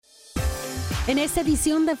En esta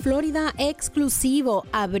edición de Florida Exclusivo,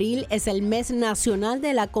 abril es el mes nacional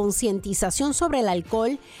de la concientización sobre el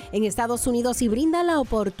alcohol en Estados Unidos y brinda la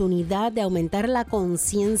oportunidad de aumentar la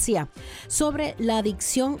conciencia sobre la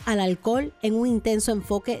adicción al alcohol en un intenso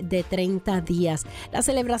enfoque de 30 días. La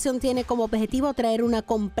celebración tiene como objetivo traer una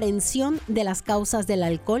comprensión de las causas del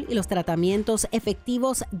alcohol y los tratamientos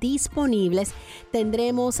efectivos disponibles.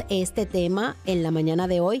 Tendremos este tema en la mañana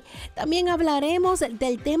de hoy. También hablaremos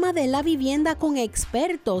del tema de la vivienda con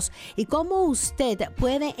expertos y cómo usted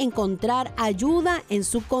puede encontrar ayuda en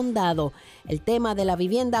su condado. El tema de la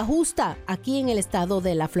vivienda justa aquí en el estado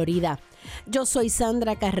de la Florida. Yo soy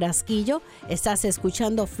Sandra Carrasquillo, estás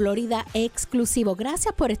escuchando Florida Exclusivo.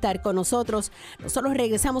 Gracias por estar con nosotros. Nosotros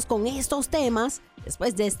regresamos con estos temas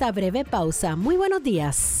después de esta breve pausa. Muy buenos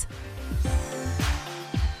días.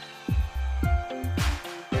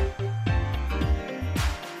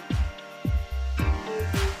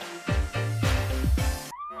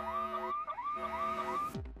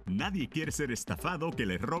 Nadie quiere ser estafado, que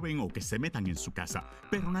le roben o que se metan en su casa,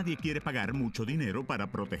 pero nadie quiere pagar mucho dinero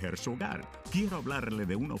para proteger su hogar. Quiero hablarle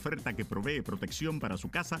de una oferta que provee protección para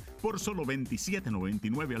su casa por solo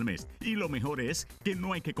 $27.99 al mes. Y lo mejor es que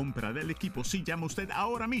no hay que comprar el equipo si llama usted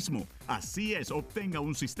ahora mismo. Así es, obtenga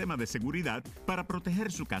un sistema de seguridad para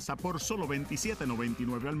proteger su casa por solo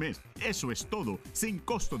 $27.99 al mes. Eso es todo, sin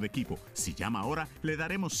costo de equipo. Si llama ahora, le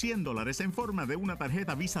daremos $100 en forma de una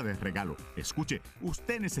tarjeta Visa de regalo. Escuche,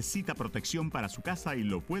 usted necesita protección para su casa y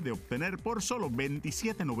lo puede obtener por solo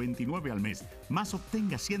 $27.99 al mes. Más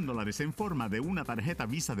obtenga $100 en forma de una tarjeta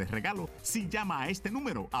Visa de regalo si llama a este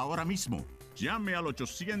número ahora mismo. Llame al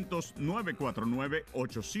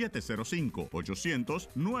 800-949-8705.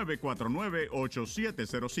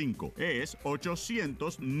 800-949-8705. Es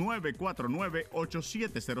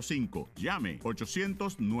 800-949-8705. Llame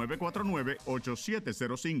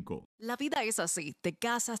 800-949-8705. La vida es así. Te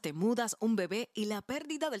casas, te mudas, un bebé y la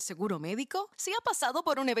pérdida del seguro médico. Si ha pasado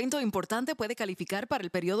por un evento importante, puede calificar para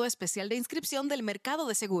el periodo especial de inscripción del mercado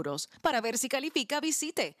de seguros. Para ver si califica,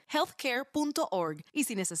 visite healthcare.org. Y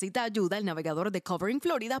si necesita ayuda, el navegador de Covering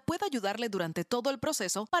Florida puede ayudarle durante todo el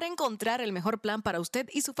proceso para encontrar el mejor plan para usted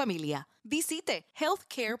y su familia. Visite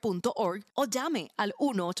healthcare.org o llame al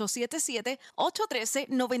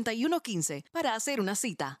 1-877-813-9115 para hacer una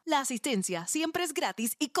cita. La asistencia siempre es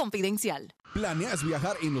gratis y confidencial. ¿Planeas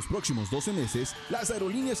viajar en los próximos 12 meses? Las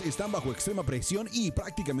aerolíneas están bajo extrema presión y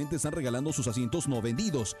prácticamente están regalando sus asientos no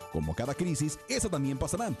vendidos. Como cada crisis, esa también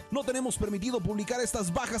pasará. No tenemos permitido publicar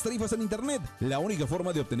estas bajas tarifas en internet. La única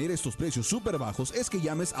forma de obtener estos precios súper bajos es que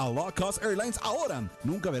llames a Low Cost Airlines ahora.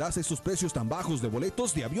 Nunca verás estos precios tan bajos de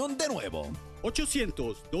boletos de avión de nuevo.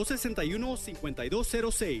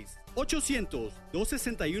 800-261-5206.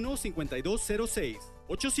 800-261-5206.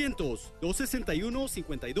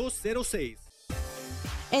 800-261-5206.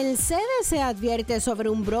 El CDC advierte sobre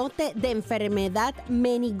un brote de enfermedad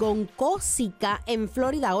meningoncócica en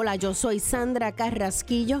Florida. Hola, yo soy Sandra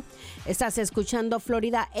Carrasquillo. Estás escuchando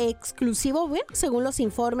Florida Exclusivo. Bueno, según los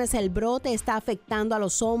informes, el brote está afectando a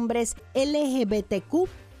los hombres LGBTQ,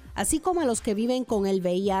 así como a los que viven con el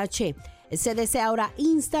VIH. El CDC ahora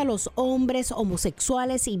insta a los hombres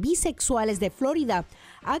homosexuales y bisexuales de Florida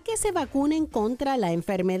a que se vacunen contra la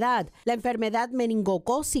enfermedad. La enfermedad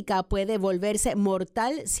meningocócica puede volverse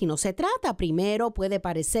mortal si no se trata. Primero puede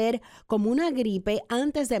parecer como una gripe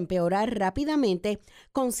antes de empeorar rápidamente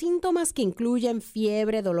con síntomas que incluyen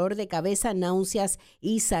fiebre, dolor de cabeza, náuseas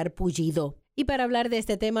y sarpullido. Y para hablar de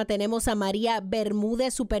este tema tenemos a María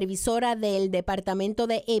Bermúdez, supervisora del Departamento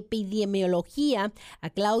de Epidemiología, a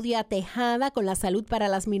Claudia Tejada con la Salud para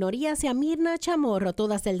las Minorías y a Mirna Chamorro,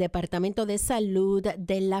 todas del Departamento de Salud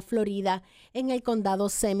de la Florida en el condado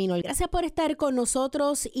Seminole. Gracias por estar con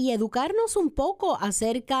nosotros y educarnos un poco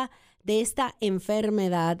acerca de esta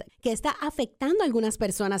enfermedad que está afectando a algunas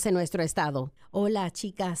personas en nuestro estado. Hola,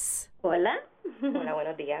 chicas. Hola. Hola,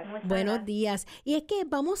 buenos días. Buenos días. Y es que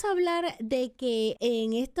vamos a hablar de que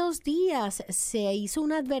en estos días se hizo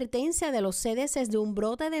una advertencia de los CDC de un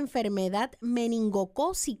brote de enfermedad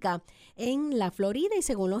meningocócica en la Florida y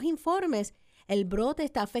según los informes, el brote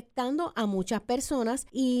está afectando a muchas personas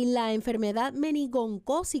y la enfermedad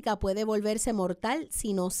meningoncócica puede volverse mortal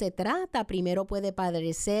si no se trata. Primero puede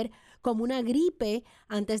padecer como una gripe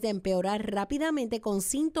antes de empeorar rápidamente con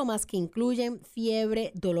síntomas que incluyen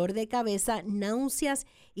fiebre, dolor de cabeza, náuseas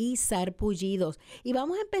y sarpullidos. Y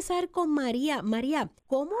vamos a empezar con María. María,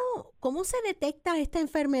 ¿cómo se detecta esta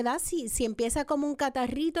enfermedad si empieza como un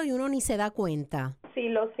catarrito y uno ni se da cuenta? Sí,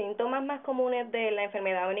 los síntomas más comunes de la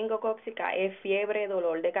enfermedad meningocócica es fiebre,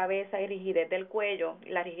 dolor de cabeza y rigidez del cuello.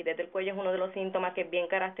 La rigidez del cuello es uno de los síntomas que es bien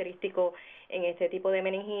característico en este tipo de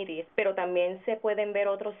meningitis, pero también se pueden ver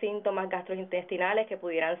otros síntomas gastrointestinales que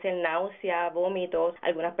pudieran ser náusea, vómitos.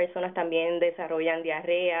 Algunas personas también desarrollan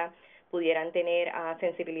diarrea, pudieran tener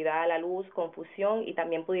sensibilidad a la luz, confusión y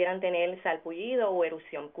también pudieran tener sarpullido o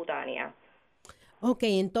erupción cutánea. Ok,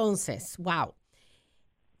 entonces, wow.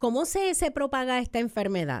 ¿Cómo se propaga esta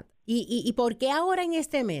enfermedad? ¿Y por qué ahora en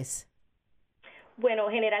este mes? Bueno,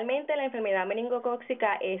 generalmente la enfermedad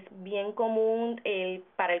meningocócica es bien común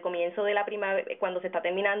para el comienzo de la primavera, cuando se está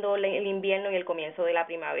terminando el invierno y el comienzo de la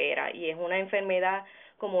primavera. Y es una enfermedad,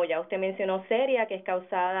 como ya usted mencionó, seria, que es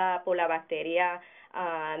causada por la bacteria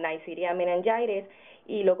Neisseria meningitis.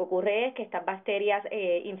 Y lo que ocurre es que estas bacterias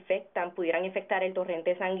pudieran infectar el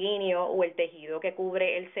torrente sanguíneo o el tejido que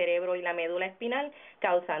cubre el cerebro y la médula espinal,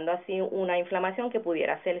 causando así una inflamación que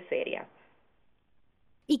pudiera ser seria.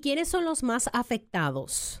 ¿Y quiénes son los más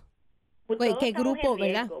afectados? Todos ¿Qué estamos grupo, en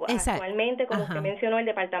riesgo. verdad? Actualmente, como usted mencionó, el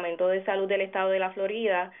Departamento de Salud del Estado de la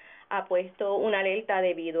Florida ha puesto una alerta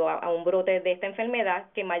debido a un brote de esta enfermedad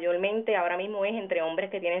que mayormente ahora mismo es entre hombres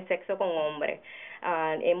que tienen sexo con hombres.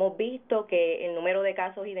 Hemos visto que el número de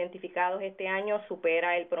casos identificados este año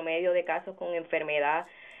supera el promedio de casos con enfermedad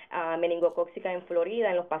meningocócica en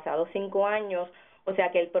Florida en los pasados 5 años. O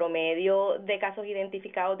sea que el promedio de casos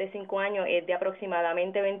identificados de 5 años es de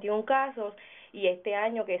aproximadamente 21 casos y este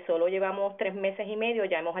año, que solo llevamos 3 meses y medio,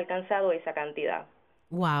 ya hemos alcanzado esa cantidad.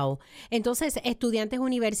 Wow. Entonces, estudiantes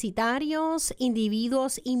universitarios,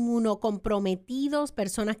 individuos inmunocomprometidos,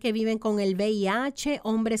 personas que viven con el VIH,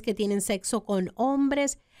 hombres que tienen sexo con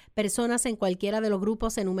hombres, personas en cualquiera de los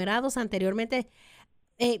grupos enumerados anteriormente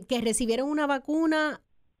que recibieron una vacuna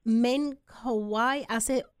MEN-Hawaii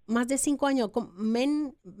hace más de 5 años.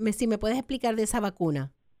 Si me puedes explicar de esa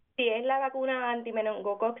vacuna. Sí, es la vacuna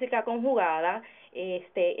antimeningocócica conjugada.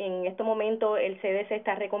 En este momento el CDC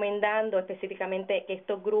está recomendando específicamente que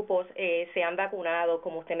estos grupos sean vacunados,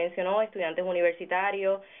 como usted mencionó, estudiantes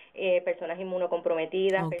universitarios, personas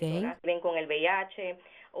inmunocomprometidas, personas que viven con el VIH,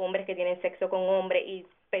 hombres que tienen sexo con hombres y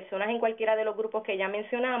personas en cualquiera de los grupos que ya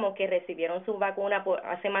mencionamos que recibieron su vacuna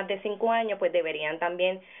hace más de 5 años, pues deberían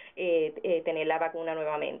también tener la vacuna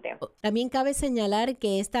nuevamente. También cabe señalar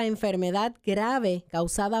que esta enfermedad grave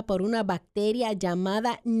causada por una bacteria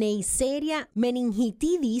llamada Neisseria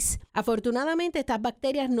meningitidis, afortunadamente estas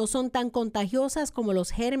bacterias no son tan contagiosas como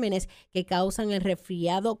los gérmenes que causan el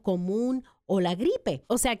resfriado común o la gripe.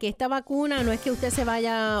 O sea que esta vacuna no es que usted se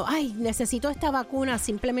vaya, necesito esta vacuna,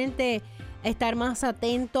 simplemente estar más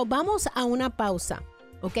atento. Vamos a una pausa,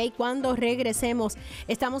 ¿ok? Cuando regresemos,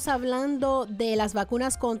 estamos hablando de las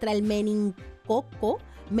vacunas contra el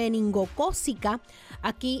meningocócica,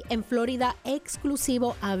 aquí en Florida,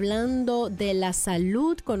 exclusivo, hablando de la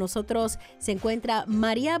salud. Con nosotros se encuentra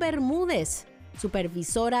María Bermúdez,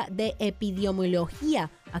 supervisora de epidemiología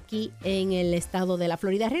aquí en el estado de la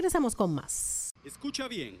Florida. Regresamos con más. Escucha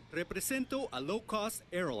bien, represento a Low Cost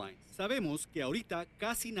Airlines. Sabemos que ahorita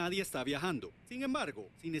casi nadie está viajando. Sin embargo,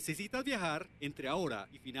 si necesitas viajar entre ahora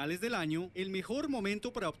y finales del año, el mejor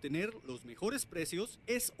momento para obtener los mejores precios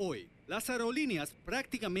es hoy. Las aerolíneas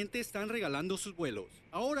prácticamente están regalando sus vuelos.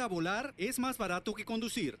 Ahora volar es más barato que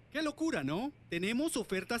conducir. ¡Qué locura!, ¿no? Tenemos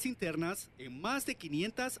ofertas internas en más de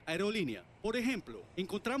 500 aerolíneas. Por ejemplo,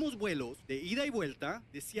 encontramos vuelos de ida y vuelta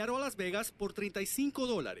de Seattle a Las Vegas por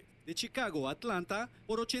 $35, de Chicago a Atlanta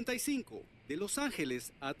por $85, de Los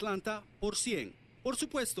Ángeles a Atlanta por $100. Por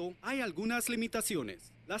supuesto, hay algunas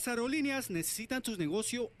limitaciones. Las aerolíneas necesitan tu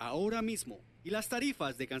negocio ahora mismo y las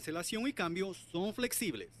tarifas de cancelación y cambio son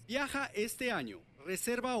flexibles. Viaja este año,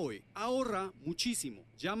 reserva hoy, ahorra muchísimo.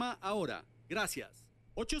 Llama ahora. Gracias.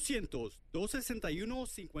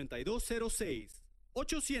 800-261-5206.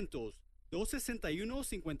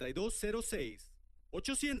 800-261-5206.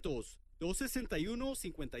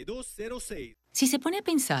 800-261-5206. Si se pone a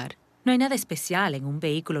pensar, no hay nada especial en un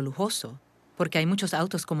vehículo lujoso, porque hay muchos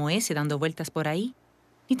autos como ese dando vueltas por ahí.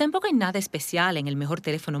 Ni tampoco hay nada especial en el mejor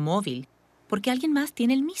teléfono móvil, porque alguien más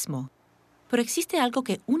tiene el mismo. Pero existe algo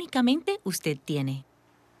que únicamente usted tiene: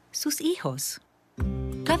 sus hijos.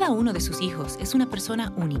 Cada uno de sus hijos es una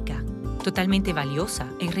persona única, totalmente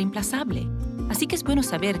valiosa e irreemplazable. Así que es bueno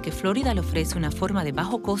saber que Florida le ofrece una forma de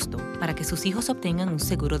bajo costo para que sus hijos obtengan un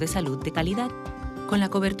seguro de salud de calidad. Con la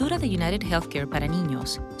cobertura de United Healthcare para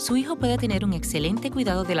niños, su hijo puede tener un excelente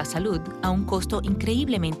cuidado de la salud a un costo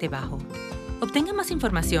increíblemente bajo. Obtenga más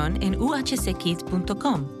información en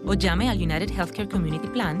uhckids.com o llame al United Healthcare Community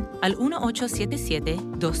Plan al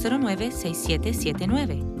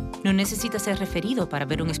 1-877-209-6779. No necesita ser referido para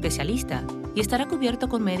ver un especialista y estará cubierto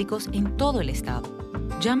con médicos en todo el estado.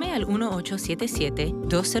 Llame al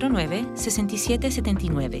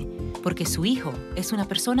 1-877-209-6779 porque su hijo es una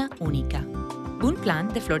persona única. Un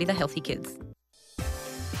plan de Florida Healthy Kids.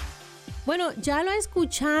 Bueno, ya lo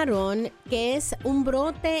escucharon, que es un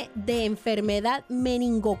brote de enfermedad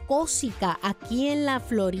meningocócica aquí en la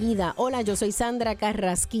Florida. Hola, yo soy Sandra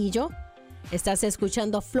Carrasquillo. Estás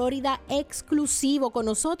escuchando Florida Exclusivo. Con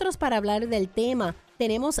nosotros para hablar del tema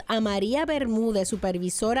tenemos a María Bermúdez,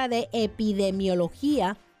 supervisora de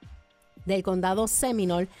epidemiología del condado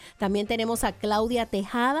Seminole. También tenemos a Claudia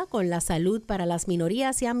Tejada con la salud para las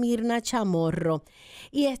minorías y a Mirna Chamorro.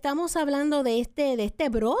 Y estamos hablando de este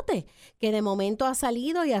brote que de momento ha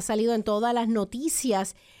salido y ha salido en todas las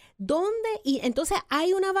noticias. ¿Dónde? Y entonces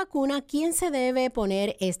hay una vacuna. ¿Quién se debe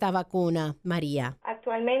poner esta vacuna, María?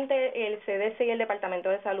 Actualmente el CDC y el Departamento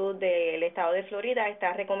de Salud del Estado de Florida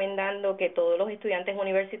está recomendando que todos los estudiantes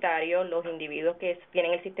universitarios, los individuos que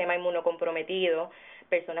tienen el sistema inmunocomprometido,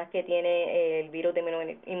 personas que tienen el virus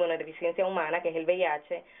de inmunodeficiencia humana, que es el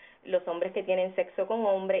VIH, los hombres que tienen sexo con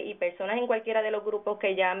hombre y personas en cualquiera de los grupos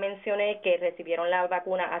que ya mencioné que recibieron la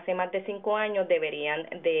vacuna hace más de 5 años deberían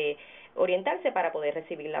de orientarse para poder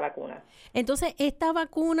recibir la vacuna. Entonces, esta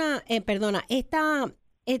vacuna, este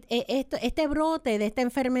brote de esta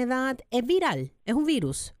enfermedad es viral, es un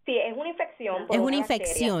virus. Sí, es una infección. Es una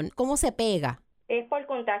infección. ¿Cómo se pega? Es por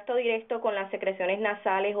contacto directo con las secreciones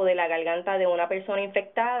nasales o de la garganta de una persona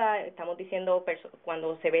infectada. Estamos diciendo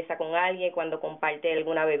cuando se besa con alguien, cuando comparte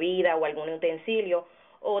alguna bebida o algún utensilio,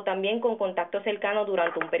 o también con contacto cercano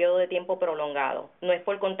durante un periodo de tiempo prolongado. No es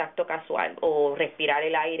por contacto casual o respirar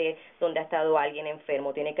el aire donde ha estado alguien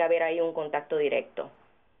enfermo. Tiene que haber ahí un contacto directo.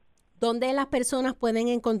 ¿Dónde las personas pueden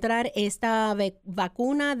encontrar esta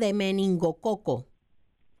vacuna de meningococo?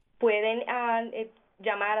 Pueden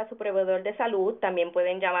llamar a su proveedor de salud, también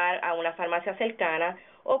pueden llamar a una farmacia cercana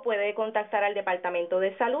o puede contactar al Departamento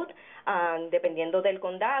de Salud, dependiendo del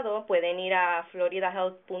condado, pueden ir a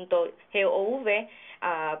floridahealth.gov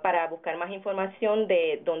para buscar más información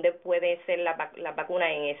de dónde puede ser la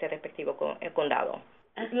vacuna en ese respectivo condado.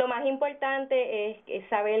 Lo más importante es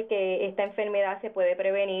saber que esta enfermedad se puede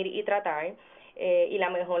prevenir y tratar. Y la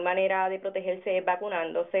mejor manera de protegerse es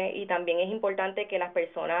vacunándose, y también es importante que las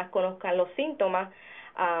personas conozcan los síntomas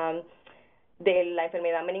de la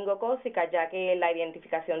enfermedad meningocócica, ya que la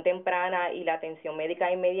identificación temprana y la atención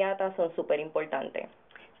médica inmediata son súper importantes.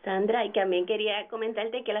 Sandra, y también quería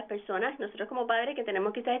comentarte que las personas, nosotros como padres que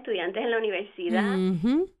tenemos quizás estudiantes en la universidad,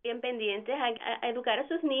 bien pendientes a educar a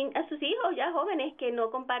sus hijos ya jóvenes, que no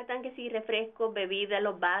compartan que si refrescos, bebidas,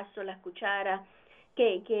 los vasos, las cucharas,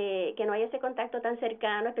 que no haya ese contacto tan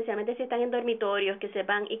cercano, especialmente si están en dormitorios, que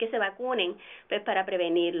sepan y que se vacunen, pues para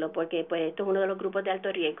prevenirlo, porque pues esto es uno de los grupos de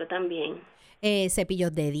alto riesgo también.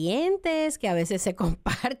 Cepillos de dientes, que a veces se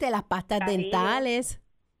comparte, las pastas dentales.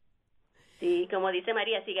 Sí, como dice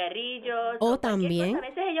María, cigarrillos. O también. A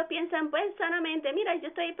veces ellos piensan, pues, sanamente, mira, yo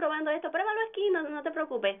estoy probando esto, pruébalo aquí, no te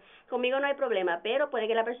preocupes, conmigo no hay problema, pero puede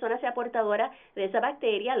que la persona sea portadora de esa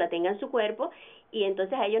bacteria, la tenga en su cuerpo, y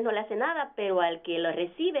entonces a ellos no le hace nada, pero al que lo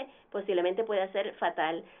recibe, posiblemente puede ser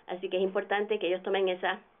fatal. Así que es importante que ellos tomen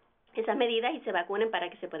esas medidas y se vacunen para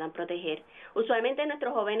que se puedan proteger. Usualmente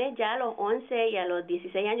nuestros jóvenes ya a los 11 y a los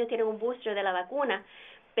 16 años tienen un booster de la vacuna,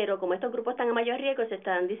 pero como estos grupos están a mayor riesgo, se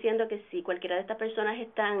están diciendo que si cualquiera de estas personas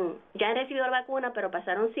ya han recibido la vacuna, pero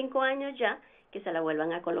pasaron 5 años ya, que se la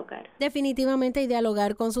vuelvan a colocar. Definitivamente, y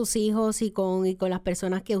dialogar con sus hijos y con las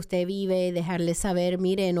personas que usted vive, dejarles saber,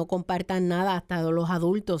 mire, no compartan nada, hasta los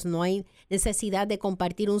adultos, no hay necesidad de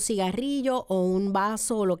compartir un cigarrillo o un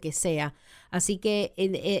vaso o lo que sea. Así que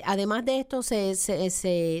además de esto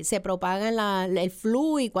se propagan el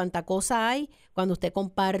flu y cuánta cosa hay cuando usted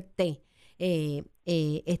comparte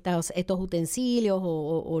estos utensilios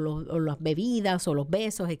o las bebidas o los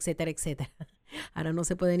besos, etcétera, etcétera. Ahora no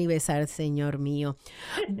se puede ni besar, señor mío.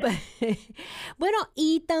 Bueno,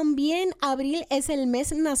 y también abril es el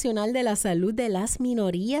mes nacional de la salud de las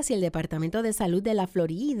minorías, y el Departamento de Salud de la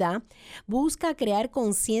Florida busca crear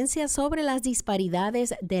conciencia sobre las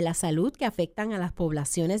disparidades de la salud que afectan a las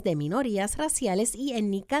poblaciones de minorías raciales y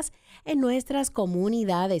étnicas en nuestras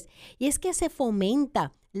comunidades. Y es que se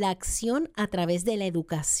fomenta la acción a través de la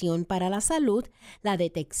educación para la salud, la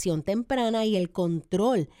detección temprana y el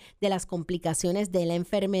control de las complicaciones de la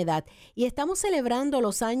enfermedad. Y estamos celebrando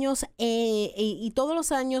los años y todos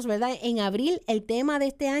los años, ¿verdad? En abril el tema de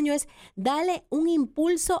este año es Dale un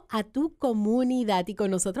impulso a tu comunidad. Y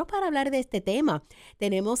con nosotros para hablar de este tema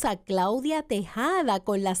tenemos a Claudia Tejada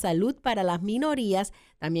con la salud para las minorías,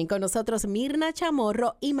 también con nosotros Mirna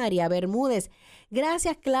Chamorro y María Bermúdez.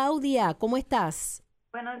 Gracias, Claudia. ¿Cómo estás?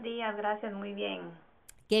 Buenos días, gracias, muy bien.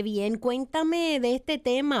 Qué bien. Cuéntame de este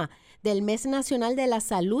tema del Mes Nacional de la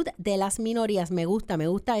Salud de las Minorías. Me gusta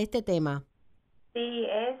este tema. Sí,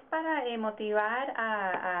 es para motivar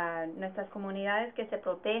a nuestras comunidades que se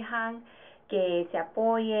protejan, que se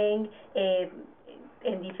apoyen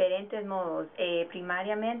en diferentes modos,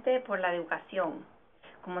 primariamente por la educación.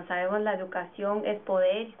 Como sabemos, la educación es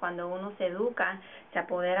poder y cuando uno se educa, se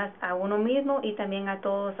apodera a uno mismo y también a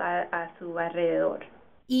todos a su alrededor.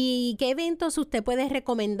 ¿Y qué eventos usted puede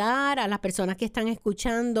recomendar a las personas que están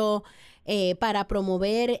escuchando para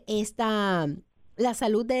promover la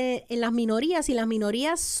salud en las minorías? Y las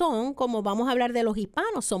minorías son, como vamos a hablar de los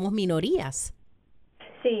hispanos, somos minorías.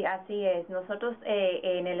 Sí, así es. Nosotros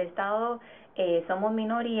en el estado somos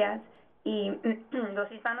minorías y los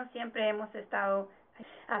hispanos siempre hemos estado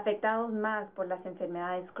afectados más por las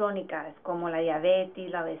enfermedades crónicas como la diabetes,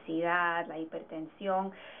 la obesidad, la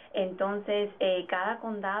hipertensión. Entonces, cada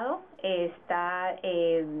condado está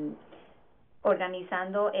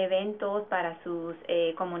organizando eventos para sus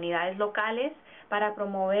comunidades locales para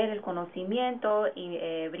promover el conocimiento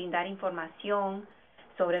y brindar información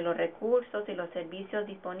sobre los recursos y los servicios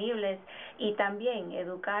disponibles y también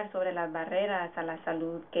educar sobre las barreras a la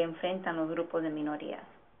salud que enfrentan los grupos de minorías.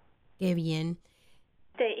 Qué bien.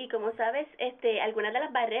 Y como sabes, algunas de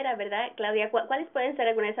las barreras, ¿verdad, Claudia? ¿Cuáles pueden ser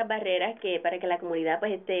algunas de esas barreras que para que la comunidad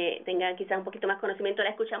pues tenga quizás un poquito más conocimiento?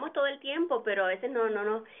 La escuchamos todo el tiempo, pero a veces no se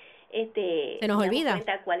nos olvida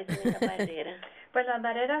cuenta cuáles son esas barreras. Pues las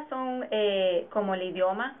barreras son como el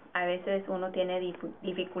idioma. A veces uno tiene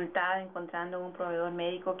dificultad encontrando un proveedor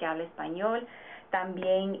médico que hable español.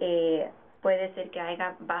 También puede ser que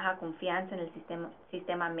haya baja confianza en el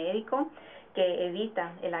sistema médico que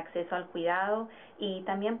evita el acceso al cuidado y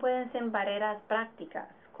también pueden ser barreras prácticas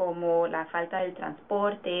como la falta del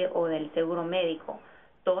transporte o del seguro médico.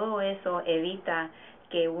 Todo eso evita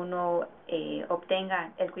que uno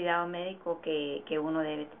obtenga el cuidado médico que uno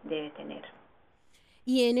debe tener.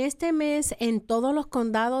 Y en este mes, en todos los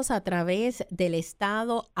condados a través del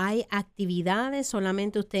estado hay actividades,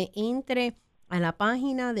 solamente usted entre a la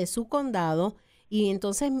página de su condado y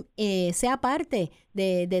entonces sea parte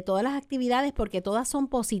de todas las actividades porque todas son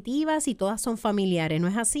positivas y todas son familiares, ¿no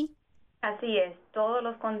es así? Así es, todos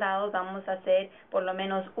los condados vamos a hacer por lo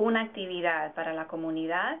menos una actividad para la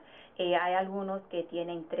comunidad. Hay algunos que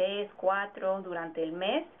tienen 3, 4 durante el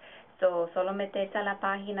mes. Solo meterse a la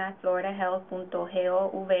página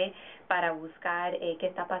floridahealth.gov para buscar qué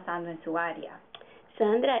está pasando en su área.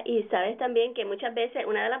 Sandra, y sabes también que muchas veces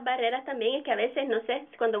una de las barreras también es que a veces, no sé,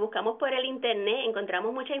 cuando buscamos por el internet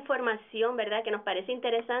encontramos mucha información, ¿verdad?, que nos parece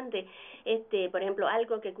interesante, por ejemplo,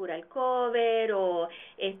 algo que cura el COVID o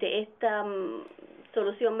esta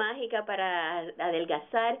solución mágica para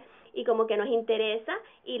adelgazar y como que nos interesa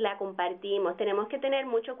y la compartimos. Tenemos que tener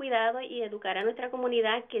mucho cuidado y educar a nuestra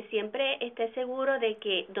comunidad que siempre esté seguro de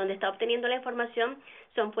que donde está obteniendo la información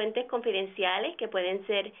son fuentes confidenciales que pueden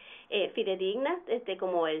ser fidedignas,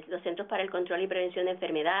 como los Centros para el Control y Prevención de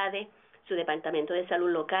Enfermedades, su Departamento de Salud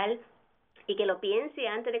local, y que lo piense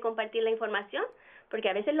antes de compartir la información, porque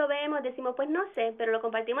a veces lo vemos, decimos, pues no sé, pero lo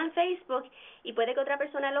compartimos en Facebook y puede que otra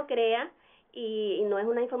persona lo crea y no es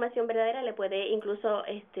una información verdadera, le puede incluso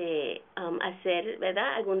hacer,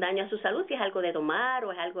 ¿verdad?, algún daño a su salud, si es algo de tomar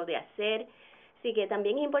o es algo de hacer. Así que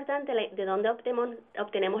también es importante de dónde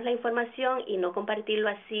obtenemos la información y no compartirlo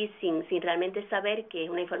así sin realmente saber que es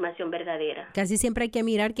una información verdadera. Casi siempre hay que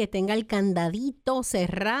mirar que tenga el candadito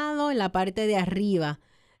cerrado en la parte de arriba.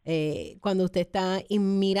 Cuando usted está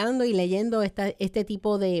mirando y leyendo este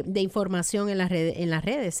tipo de información en las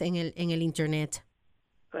redes, en el internet.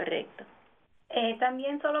 Correcto.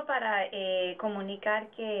 También solo para comunicar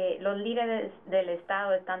que los líderes del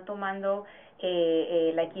Estado están tomando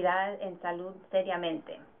la equidad en salud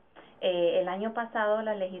seriamente. El año pasado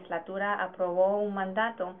la legislatura aprobó un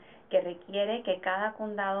mandato que requiere que cada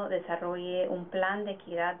condado desarrolle un plan de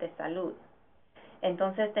equidad de salud.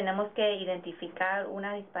 Entonces tenemos que identificar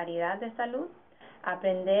una disparidad de salud,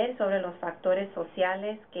 aprender sobre los factores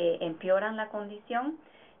sociales que empeoran la condición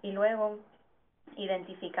y luego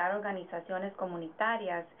identificar organizaciones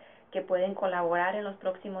comunitarias que pueden colaborar en los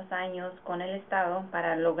próximos años con el Estado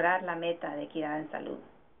para lograr la meta de equidad en salud.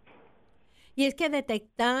 Y es que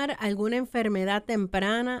detectar alguna enfermedad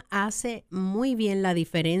temprana hace muy bien la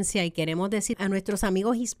diferencia y queremos decir a nuestros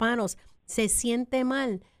amigos hispanos, se siente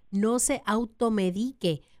mal, no se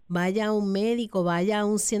automedique, vaya a un médico, vaya a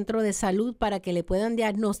un centro de salud para que le puedan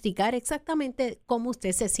diagnosticar exactamente cómo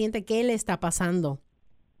usted se siente, qué le está pasando.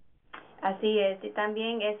 Así es, y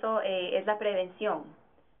también eso es la prevención,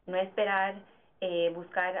 no esperar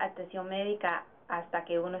buscar atención médica hasta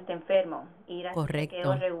que uno esté enfermo, ir a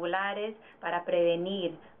chequeos regulares para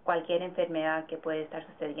prevenir cualquier enfermedad que puede estar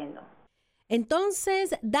sucediendo.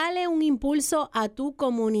 Entonces, dale un impulso a tu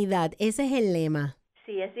comunidad, ese es el lema.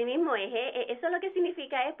 Sí, así mismo es. Eso lo que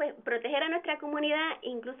significa es pues proteger a nuestra comunidad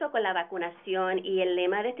incluso con la vacunación, y el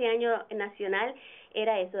lema de este año nacional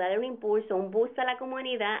era eso, darle un impulso, un boost a la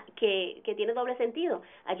comunidad que tiene doble sentido,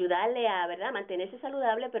 ayudarle a, ¿verdad?, mantenerse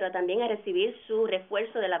saludable, pero también a recibir su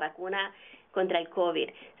refuerzo de la vacuna contra el COVID.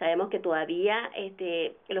 Sabemos que todavía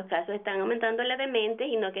los casos están aumentando levemente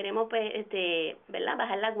y no queremos pues ¿verdad?,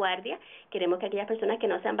 bajar la guardia. Queremos que aquellas personas que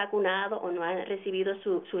no se han vacunado o no han recibido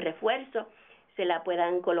su refuerzo se la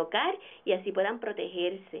puedan colocar y así puedan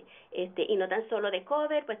protegerse. Y no tan solo de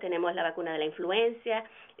COVID, pues tenemos la vacuna de la influenza,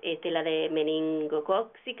 la de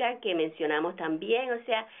meningocócica que mencionamos también. O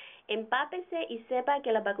sea, empápese y sepa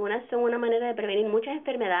que las vacunas son una manera de prevenir muchas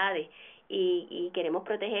enfermedades y queremos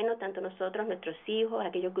protegernos tanto nosotros, nuestros hijos,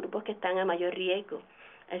 aquellos grupos que están a mayor riesgo.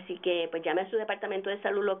 Así que pues llame a su departamento de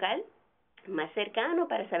salud local más cercano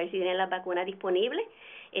para saber si tienen las vacunas disponibles.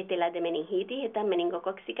 Las de meningitis, estas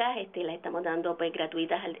meningocócicas, las estamos dando pues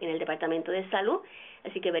gratuitas en el departamento de salud,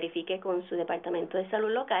 así que verifique con su departamento de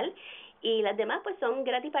salud local. Y las demás pues son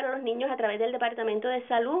gratis para los niños a través del departamento de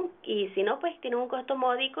salud, y si no pues tienen un costo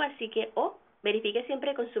módico, así que verifique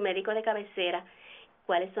siempre con su médico de cabecera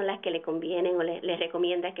cuáles son las que le convienen o les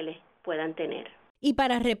recomienda que les puedan tener. Y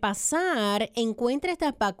para repasar, encuentra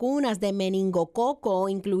estas vacunas de meningococo,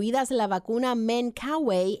 incluidas la vacuna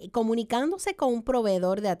Mencoway, comunicándose con un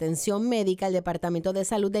proveedor de atención médica, el Departamento de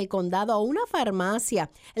Salud del Condado o una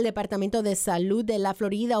farmacia. El Departamento de Salud de la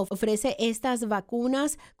Florida ofrece estas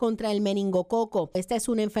vacunas contra el meningococo. Esta es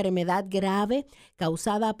una enfermedad grave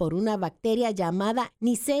causada por una bacteria llamada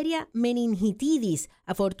Neisseria meningitidis.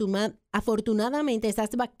 Afortunadamente,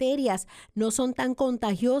 estas bacterias no son tan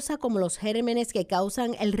contagiosas como los gérmenes que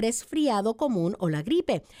causan el resfriado común o la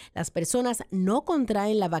gripe. Las personas no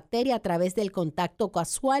contraen la bacteria a través del contacto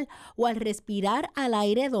casual o al respirar al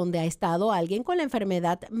aire donde ha estado alguien con la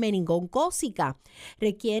enfermedad meningocócica.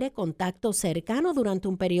 Requiere contacto cercano durante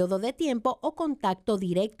un periodo de tiempo o contacto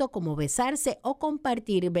directo como besarse o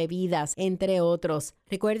compartir bebidas, entre otros.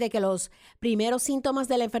 Recuerde que los primeros síntomas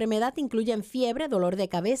de la enfermedad incluyen fiebre, dolor de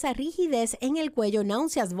cabeza, rigidez en el cuello,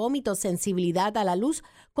 náuseas, vómitos, sensibilidad a la luz,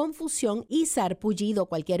 confusión y sarpullido.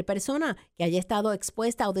 Cualquier persona que haya estado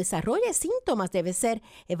expuesta o desarrolle síntomas debe ser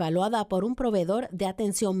evaluada por un proveedor de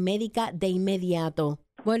atención médica de inmediato.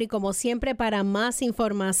 Bueno, y como siempre, para más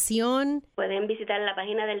información, pueden visitar la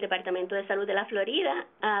página del Departamento de Salud de la Florida,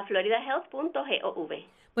 a floridahealth.gov.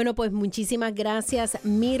 Bueno, pues muchísimas gracias,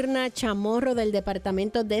 Mirna Chamorro del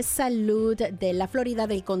Departamento de Salud de la Florida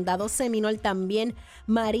del Condado Seminole. También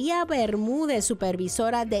María Bermúdez,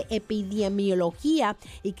 supervisora de epidemiología,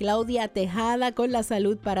 y Claudia Tejada con la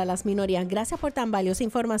salud para las minorías. Gracias por tan valiosa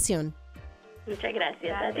información. Muchas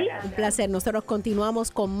gracias a ti. Un placer. Nosotros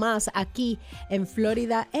continuamos con más aquí en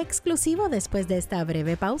Florida Exclusivo después de esta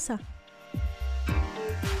breve pausa.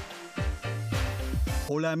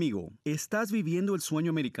 Hola amigo, ¿estás viviendo el sueño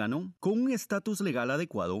americano? Con un estatus legal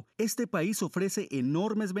adecuado, este país ofrece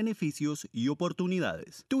enormes beneficios y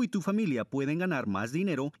oportunidades. Tú y tu familia pueden ganar más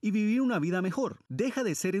dinero y vivir una vida mejor. Deja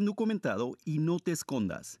de ser indocumentado y no te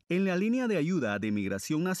escondas. En la línea de ayuda de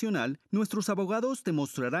Migración Nacional, nuestros abogados te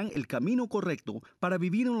mostrarán el camino correcto para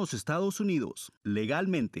vivir en los Estados Unidos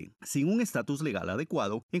legalmente. Sin un estatus legal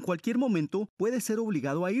adecuado, en cualquier momento puedes ser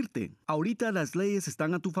obligado a irte. Ahorita las leyes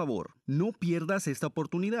están a tu favor. No pierdas esta oportunidad.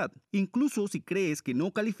 Incluso si crees que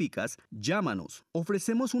no calificas, llámanos.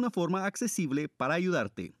 Ofrecemos una forma accesible para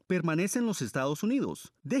ayudarte. Permanece en los Estados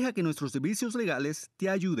Unidos. Deja que nuestros servicios legales te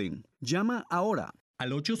ayuden. Llama ahora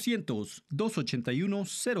al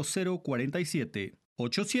 800-281-0047.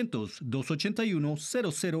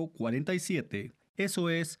 800-281-0047. Eso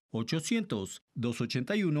es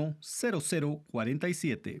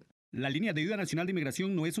 800-281-0047. La Línea de Ayuda Nacional de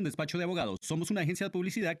Inmigración no es un despacho de abogados. Somos una agencia de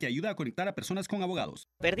publicidad que ayuda a conectar a personas con abogados.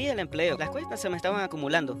 Perdí el empleo. Las cuentas se me estaban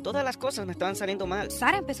acumulando. Todas las cosas me estaban saliendo mal.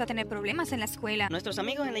 Sara empezó a tener problemas en la escuela. Nuestros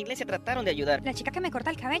amigos en la iglesia trataron de ayudar. La chica que me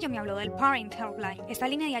corta el cabello me habló del Parent Helpline. Esta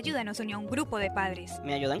línea de ayuda nos unió a un grupo de padres.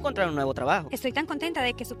 Me ayudó a encontrar un nuevo trabajo. Estoy tan contenta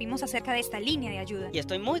de que supimos acerca de esta línea de ayuda. Y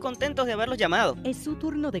estoy muy contento de haberlos llamado. Es su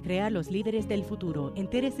turno de crear los líderes del futuro.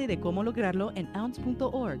 Entérese de cómo lograrlo en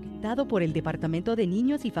ounce.org, dado por el Departamento de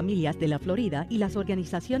Niños y Familias de la Florida y las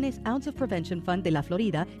organizaciones Ounce of Prevention Fund de la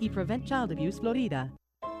Florida y Prevent Child Abuse Florida.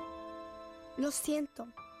 Lo siento.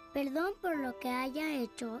 Perdón por lo que haya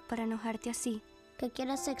hecho para enojarte así. Que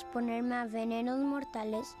quieras exponerme a venenos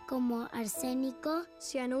mortales como arsénico,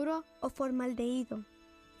 cianuro o formaldehído.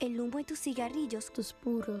 El humo de tus cigarrillos, tus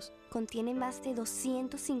puros, contienen más de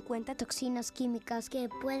 250 toxinas químicas que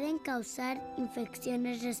pueden causar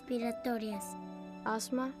infecciones respiratorias,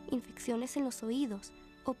 asma, infecciones en los oídos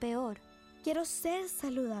o peor. Quiero ser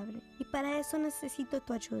saludable y para eso necesito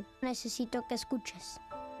tu ayuda. Necesito que escuches.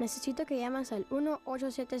 Necesito que llames al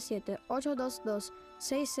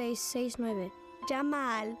 1-877-822-6669.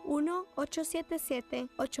 Llama al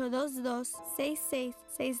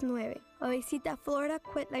 1-877-822-6669 o visita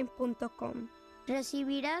floridaquitline.com.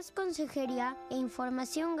 Recibirás consejería e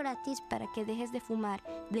información gratis para que dejes de fumar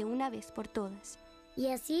de una vez por todas. Y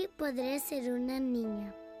así podré ser una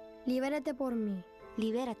niña. Libérate por mí.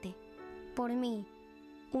 Libérate. Por mí.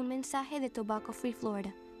 Un mensaje de Tobacco Free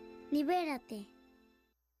Florida. Libérate.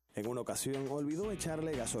 En una ocasión olvidó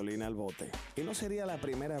echarle gasolina al bote. Y no sería la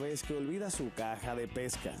primera vez que olvida su caja de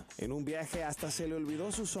pesca. En un viaje hasta se le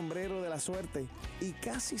olvidó su sombrero de la suerte. Y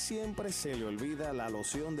casi siempre se le olvida la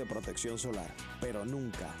loción de protección solar. Pero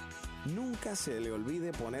nunca se le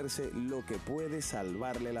olvide ponerse lo que puede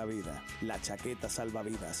salvarle la vida. La chaqueta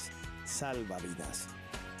salvavidas. Salva vidas.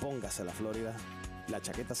 Póngase la Florida. La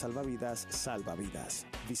chaqueta salvavidas salva vidas.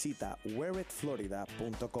 Visita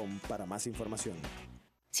wearitflorida.com para más información.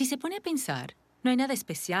 Si se pone a pensar, no hay nada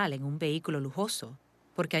especial en un vehículo lujoso,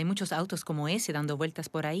 porque hay muchos autos como ese dando vueltas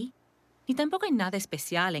por ahí. Ni tampoco hay nada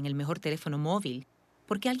especial en el mejor teléfono móvil,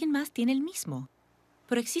 porque alguien más tiene el mismo.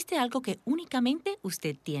 Pero existe algo que únicamente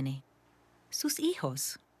usted tiene: sus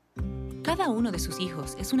hijos. Cada uno de sus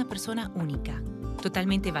hijos es una persona única,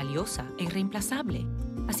 totalmente valiosa e irreemplazable.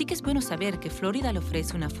 Así que es bueno saber que Florida le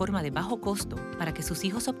ofrece una forma de bajo costo para que sus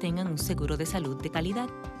hijos obtengan un seguro de salud de calidad.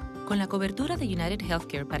 Con la cobertura de United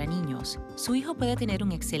Healthcare para niños, su hijo puede tener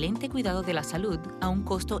un excelente cuidado de la salud a un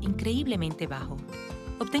costo increíblemente bajo.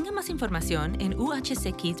 Obtenga más información en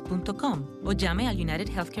uhckids.com o llame al United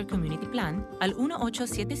Healthcare Community Plan al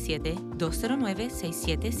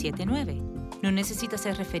 1-877-209-6779. No necesita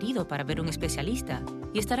ser referido para ver un especialista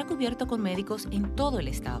y estará cubierto con médicos en todo el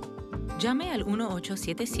estado. Llame al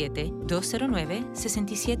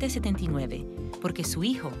 1-877-209-6779 porque su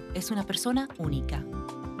hijo es una persona única.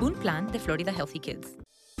 Un plan de Florida Healthy Kids.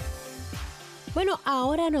 Bueno,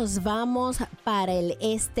 ahora nos vamos para el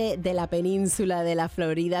este de la península de la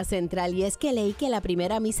Florida Central y es que leí que la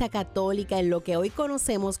primera misa católica en lo que hoy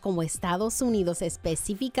conocemos como Estados Unidos,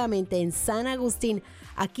 específicamente en San Agustín,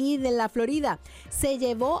 aquí de la Florida, se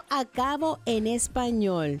llevó a cabo en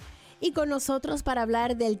español. Y con nosotros para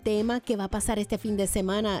hablar del tema que va a pasar este fin de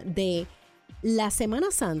semana de la Semana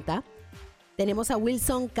Santa, tenemos a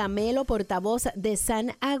Wilson Camelo, portavoz de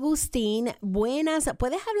San Agustín. Buenas,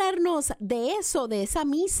 ¿puedes hablarnos de eso, de esa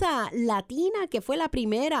misa latina que fue la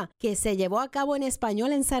primera que se llevó a cabo en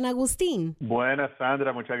español en San Agustín? Buenas,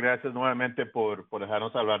 Sandra, muchas gracias nuevamente por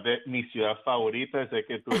dejarnos hablar de mi ciudad favorita. Sé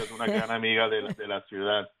que tú eres una gran amiga de la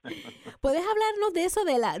ciudad. ¿Puedes hablarnos de eso,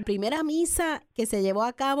 de la primera misa que se llevó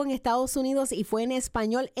a cabo en Estados Unidos y fue en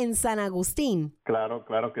español en San Agustín? Claro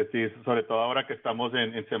que sí, sobre todo ahora que estamos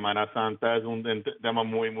en Semana Santa, es un tema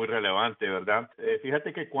muy relevante, ¿verdad?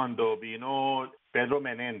 Fíjate que cuando vino Pedro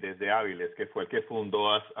Menéndez de Áviles, que fue el que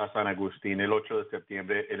fundó a San Agustín el 8 de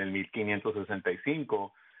septiembre en el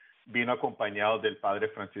 1565, vino acompañado del padre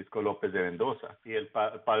Francisco López de Mendoza. Y el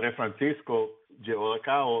padre Francisco llevó a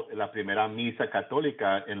cabo la primera misa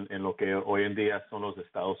católica en lo que hoy en día son los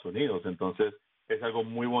Estados Unidos. Entonces, es algo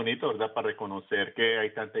muy bonito, ¿verdad?, para reconocer que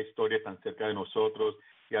hay tanta historia tan cerca de nosotros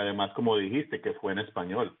y además, como dijiste, que fue en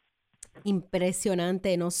español.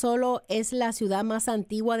 Impresionante, no solo es la ciudad más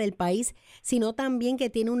antigua del país, sino también que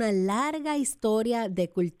tiene una larga historia de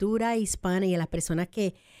cultura hispana y a las personas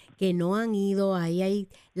que no han ido,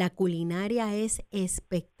 la culinaria es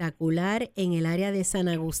espectacular en el área de San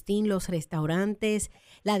Agustín, los restaurantes,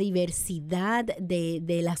 la diversidad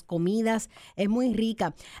de las comidas es muy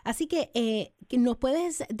rica. Así que ¿nos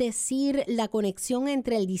puedes decir la conexión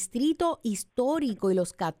entre el distrito histórico y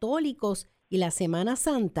los católicos y la Semana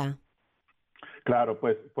Santa? Claro,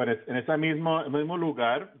 pues en ese mismo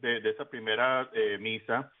lugar de esa primera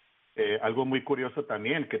misa, algo muy curioso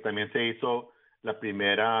también, que también se hizo la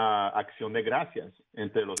primera acción de gracias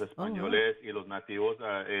entre los españoles y los nativos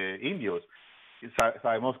indios.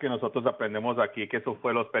 Sabemos que nosotros aprendemos aquí que eso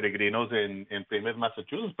fue los peregrinos en Plymouth,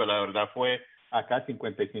 Massachusetts, pero la verdad fue acá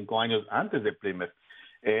 55 años antes de Plymouth.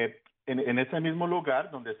 En ese mismo lugar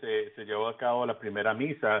donde se llevó a cabo la primera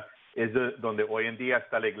misa es donde hoy en día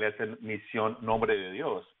está la iglesia Misión Nombre de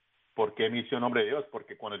Dios. ¿Por qué Misión Nombre de Dios?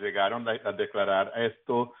 Porque cuando llegaron a declarar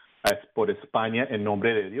esto por España en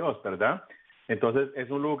nombre de Dios, ¿verdad? Entonces es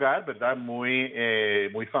un lugar, ¿verdad?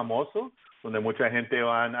 Muy famoso, donde mucha gente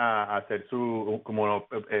van a hacer su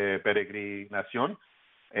peregrinación.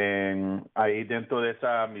 Ahí dentro de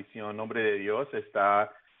esa Misión Nombre de Dios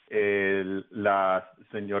está la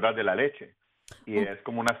Señora de la Leche, y es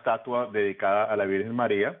como una estatua dedicada a la Virgen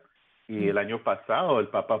María, y el año pasado el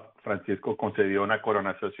Papa Francisco concedió una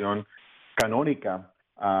coronación canónica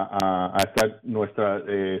a esta Nuestra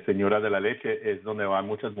Señora de la Leche. Es donde van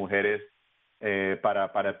muchas mujeres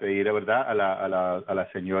para pedir, ¿verdad?, a la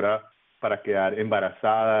señora para quedar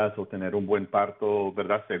embarazadas o tener un buen parto,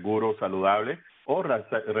 ¿verdad?, seguro, saludable, o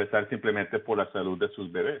rezar simplemente por la salud de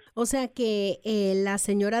sus bebés. O sea que la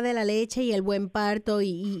Señora de la Leche y el buen parto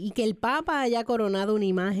y que el Papa haya coronado una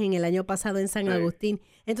imagen el año pasado en San Agustín.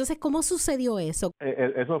 Entonces, ¿cómo sucedió eso?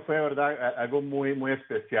 Eso fue, ¿verdad?, algo muy, muy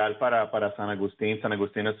especial para San Agustín. San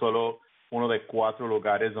Agustín es solo uno de 4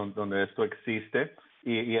 lugares donde esto existe,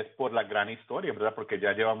 y es por la gran historia, ¿verdad?, porque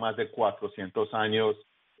ya lleva más de 400 años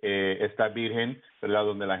esta Virgen, ¿verdad?,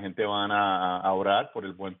 donde la gente van a orar por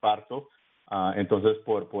el buen parto. Entonces,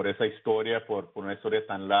 por esa historia, por una historia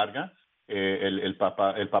tan larga, el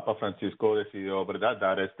Papa Francisco decidió, ¿verdad?,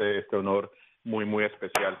 dar este honor muy, muy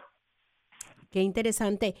especial. Qué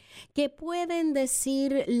interesante. ¿Qué pueden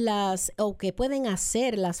decir qué pueden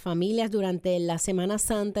hacer las familias durante la Semana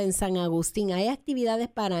Santa en San Agustín? ¿Hay actividades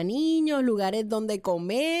para niños, lugares donde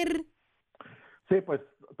comer? Sí, pues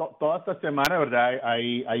toda esta semana, ¿verdad?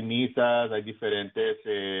 Hay misas, hay diferentes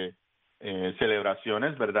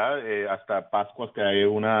celebraciones, ¿verdad? Hasta Pascuas, que hay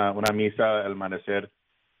una misa al amanecer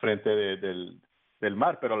frente del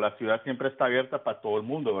mar, pero la ciudad siempre está abierta para todo el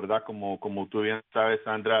mundo, ¿verdad? Como tú bien sabes,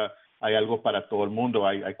 Sandra, hay algo para todo el mundo.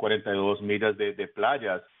 Hay 42 millas de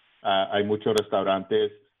playas, hay muchos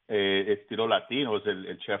restaurantes estilo latinos.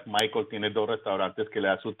 El chef Michael tiene 2 restaurantes que le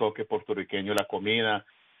da su toque puertorriqueño a la comida.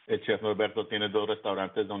 El chef Norberto tiene 2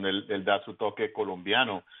 restaurantes donde él da su toque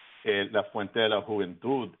colombiano. La Fuente de la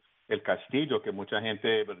Juventud, el Castillo, que mucha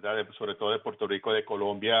gente, ¿verdad?, sobre todo de Puerto Rico, de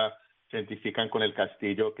Colombia, se identifican con el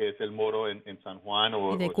Castillo, que es el Moro en San Juan.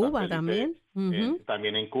 Y de Cuba también.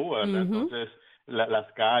 También en Cuba, ¿verdad? Entonces,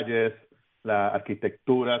 las calles, la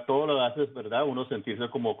arquitectura, todo lo hace, ¿verdad?, uno sentirse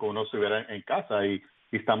como que uno estuviera en casa, y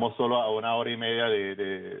estamos solo a 1 hora y media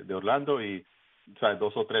de Orlando, y o sea,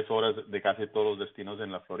 2 o 3 horas de casi todos los destinos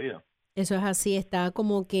en la Florida. Eso es así, está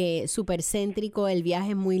como que súper céntrico, el viaje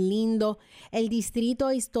es muy lindo. El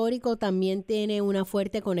distrito histórico también tiene una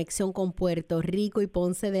fuerte conexión con Puerto Rico y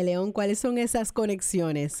Ponce de León. ¿Cuáles son esas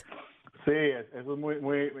conexiones? Sí, eso es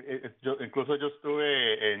muy incluso yo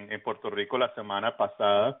estuve en Puerto Rico la semana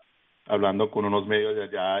pasada hablando con unos medios de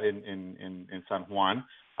allá en San Juan,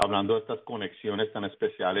 hablando de estas conexiones tan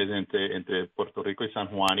especiales entre Puerto Rico y San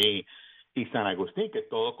Juan y San Agustín, que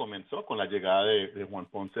todo comenzó con la llegada de Juan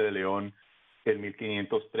Ponce de León en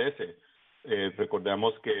 1513.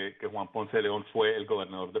 Recordemos que Juan Ponce de León fue el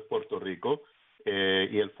gobernador de Puerto Rico,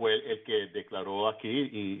 y él fue el que declaró aquí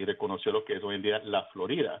y reconoció lo que es hoy en día la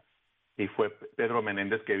Florida. Y fue Pedro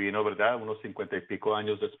Menéndez que vino, ¿verdad?, unos 50 y pico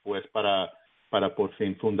años después para por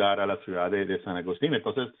fin fundar a la ciudad de San Agustín.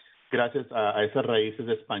 Entonces, gracias a esas raíces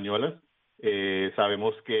españolas,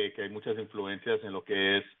 sabemos que hay muchas influencias en lo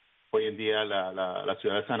que es hoy en día la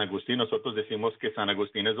ciudad de San Agustín. Nosotros decimos que San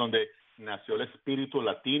Agustín es donde nació el espíritu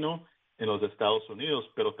latino en los Estados Unidos,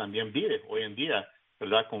 pero también vive hoy en día,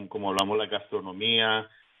 ¿verdad?, como hablamos, la gastronomía,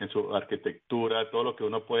 en su arquitectura, todo lo que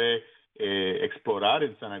uno puede explorar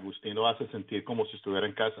en San Agustín lo hace sentir como si estuviera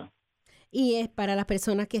en casa. Y es para las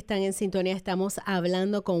personas que están en sintonía, estamos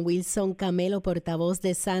hablando con Wilson Camelo, portavoz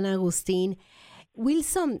de San Agustín.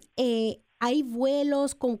 Wilson, ¿hay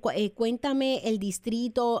vuelos? Cuéntame el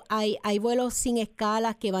distrito. ¿Hay vuelos sin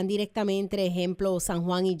escalas que van directamente, ejemplo, San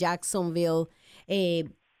Juan y Jacksonville?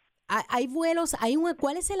 ¿Hay vuelos?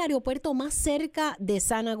 ¿Cuál es el aeropuerto más cerca de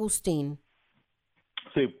San Agustín?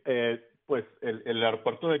 Sí, pues el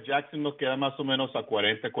aeropuerto de Jackson nos queda más o menos a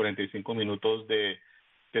 45 minutos de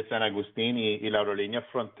San Agustín, y la aerolínea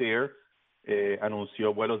Frontier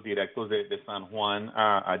anunció vuelos directos de San Juan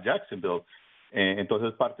a Jacksonville.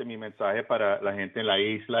 Entonces, parte de mi mensaje para la gente en la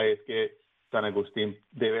isla es que San Agustín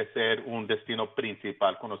debe ser un destino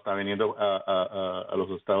principal cuando está viniendo a los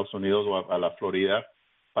Estados Unidos o a la Florida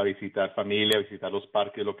para visitar familia, visitar los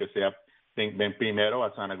parques, lo que sea. Ven primero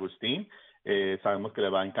a San Agustín. Sabemos que le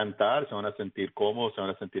va a encantar, se van a sentir cómodos, se van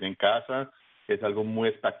a sentir en casa. Es algo muy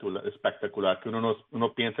espectacular que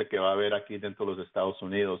uno piensa que va a haber aquí dentro de los Estados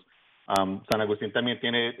Unidos. San Agustín también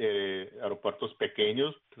tiene aeropuertos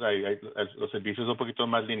pequeños, los servicios un poquito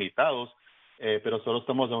más limitados, pero solo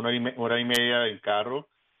estamos a hora y media en carro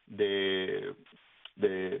de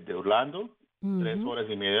Orlando, 3 horas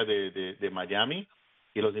y media de Miami,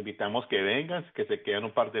 y los invitamos que vengan, que se queden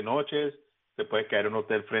un par de noches. Se puede quedar en un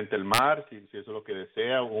hotel frente al mar, si eso es lo que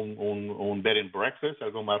desea, un bed and breakfast,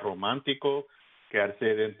 algo más romántico,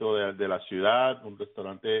 quedarse dentro de la ciudad, un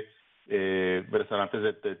restaurante,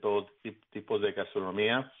 restaurantes de todo tipo de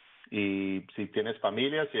gastronomía. Y si tienes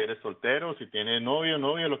familia, si eres soltero, si tienes novia,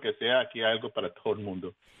 lo que sea, aquí hay algo para todo el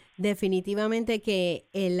mundo. Definitivamente que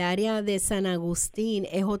el área de San Agustín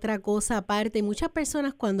es otra cosa aparte. Muchas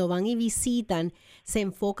personas cuando van y visitan se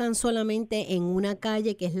enfocan solamente en una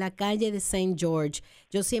calle que es la calle de St. George.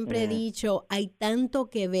 Yo siempre he dicho, hay tanto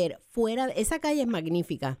que ver. Esa calle es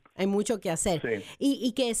magnífica, hay mucho que hacer. Sí.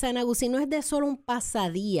 Y que San Agustín no es de solo un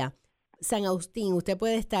pasadía. San Agustín, usted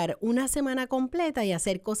puede estar una semana completa y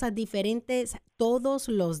hacer cosas diferentes todos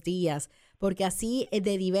los días, porque así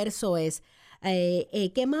de diverso es.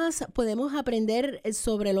 ¿Qué más podemos aprender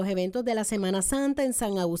sobre los eventos de la Semana Santa en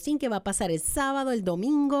San Agustín? ¿Qué va a pasar el sábado, el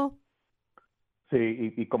domingo?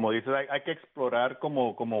 Sí, y como dices, hay que explorar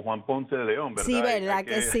como Juan Ponce de León, ¿verdad? Sí, ¿verdad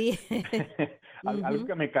que sí? Algo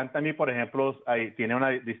que me encanta a mí, por ejemplo, tiene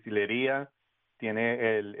una distillería,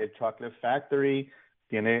 tiene el Chocolate Factory,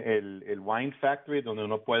 tiene el Wine Factory, donde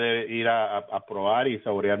uno puede ir a probar y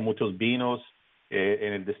saborear muchos vinos,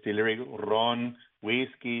 en el distillery, ron,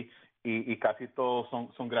 whisky, y casi todos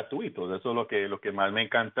son gratuitos. Eso es lo que más me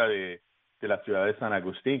encanta de la ciudad de San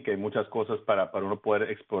Agustín, que hay muchas cosas para uno poder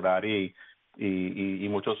explorar y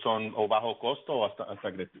muchos son o bajo costo o hasta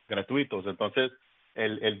gratuitos. Entonces,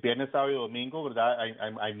 el viernes, sábado y domingo, ¿verdad?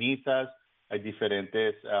 Hay misas, hay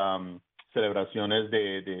diferentes celebraciones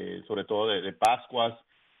sobre todo de Pascuas.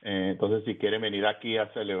 Entonces, si quieren venir aquí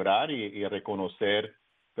a celebrar y a reconocer,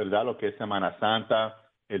 ¿verdad?, lo que es Semana Santa,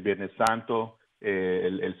 el Viernes Santo,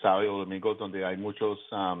 el sábado y domingo, donde hay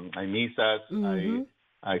hay misas,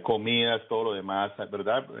 hay comidas, todo lo demás,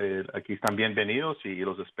 ¿verdad? Aquí están bienvenidos y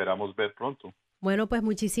los esperamos ver pronto. Bueno, pues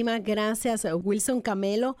muchísimas gracias, Wilson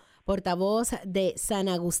Camelo, portavoz de San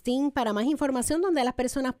Agustín. Para más información, ¿dónde las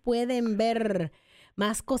personas pueden ver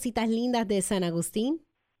más cositas lindas de San Agustín?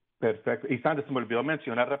 Perfecto. Y Sandra, se me olvidó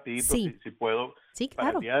mencionar rapidito, si puedo. Sí, claro.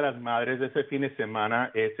 Para el Día de las Madres de ese fin de semana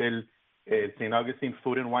es el St. Augustine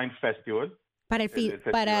Food and Wine Festival. Para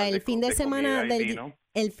el fin de semana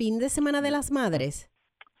el fin de semana de las madres.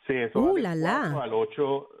 Sí, eso va del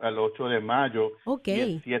 4 al 8 de mayo. Okay. Y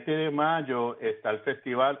el 7 de mayo está el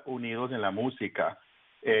Festival Unidos en la Música.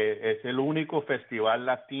 Es el único festival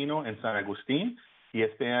latino en San Agustín y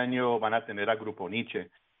este año van a tener a Grupo Nietzsche.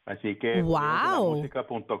 Así que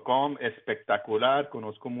unidosdenlamusica.com, espectacular.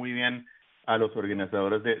 Conozco muy bien a los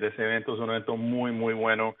organizadores de ese evento. Es un evento muy, muy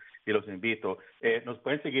bueno y los invito. Nos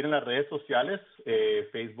pueden seguir en las redes sociales,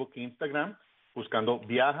 Facebook, Instagram, buscando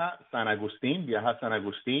Viaja San Agustín,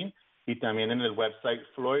 y también en el website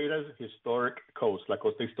Florida's Historic Coast, la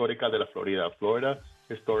costa histórica de la Florida,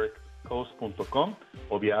 floridahistoriccoast.com,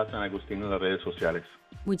 o Viaja San Agustín en las redes sociales.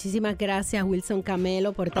 Muchísimas gracias, Wilson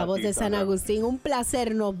Camelo, portavoz de San Agustín. Un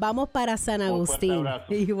placer, nos vamos para San Agustín.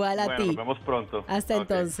 Igual a ti. Nos vemos pronto. Hasta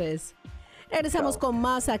entonces. Regresamos con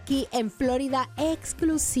más aquí en Florida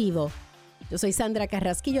Exclusivo. Yo soy Sandra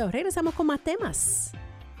Carrasquillo. Regresamos con más temas.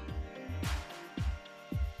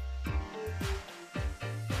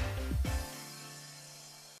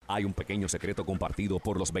 Hay un pequeño secreto compartido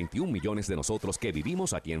por los 21 millones de nosotros que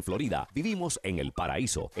vivimos aquí en Florida. Vivimos en el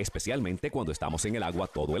paraíso, especialmente cuando estamos en el agua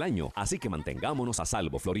todo el año. Así que mantengámonos a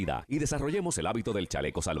salvo, Florida, y desarrollemos el hábito del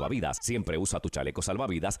chaleco salvavidas. Siempre usa tu chaleco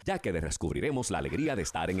salvavidas, ya que descubriremos la alegría de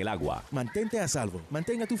estar en el agua. Mantente a salvo,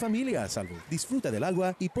 mantén a tu familia a salvo. Disfruta del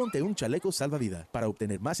agua y ponte un chaleco salvavidas. Para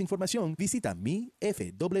obtener más información, visita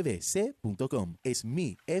mifwc.com. Es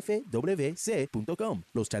mifwc.com.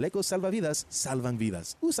 Los chalecos salvavidas salvan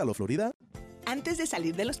vidas. Úsalo, Florida. Antes de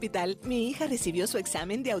salir del hospital, mi hija recibió su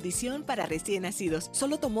examen de audición para recién nacidos.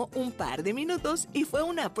 Solo tomó un par de minutos y fue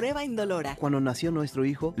una prueba indolora. Cuando nació nuestro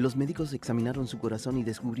hijo, los médicos examinaron su corazón y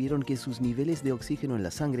descubrieron que sus niveles de oxígeno en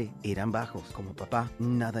la sangre eran bajos. Como papá,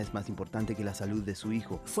 nada es más importante que la salud de su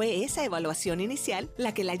hijo. Fue esa evaluación inicial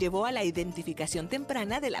la que la llevó a la identificación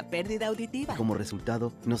temprana de la pérdida auditiva. Como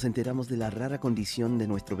resultado, nos enteramos de la rara condición de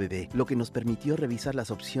nuestro bebé, lo que nos permitió revisar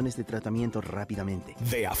las opciones de tratamiento rápidamente.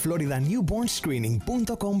 Ve a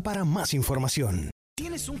FloridaNewbornScreening.com para más información.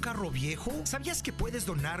 ¿Tienes un carro viejo? ¿Sabías que puedes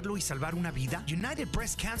donarlo y salvar una vida? United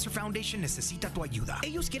Breast Cancer Foundation necesita tu ayuda.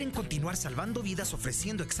 Ellos quieren continuar salvando vidas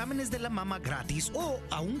ofreciendo exámenes de la mama gratis o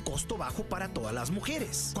a un costo bajo para todas las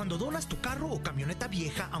mujeres. Cuando donas tu carro o camioneta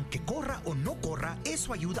vieja, aunque corra o no corra,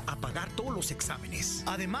 eso ayuda a pagar todos los exámenes.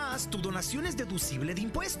 Además, tu donación es deducible de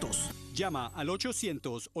impuestos. Llama al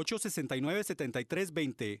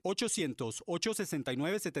 800-869-7320,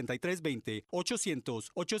 800-869-7320,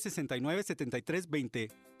 800-869-7320.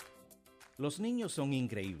 Los niños son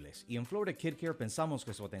increíbles y en Florida Kid Care pensamos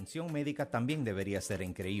que su atención médica también debería ser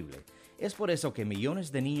increíble. Es por eso que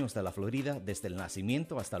millones de niños de la Florida, desde el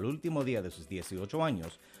nacimiento hasta el último día de sus 18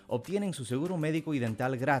 años, obtienen su seguro médico y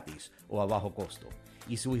dental gratis o a bajo costo.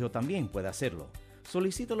 Y su hijo también puede hacerlo.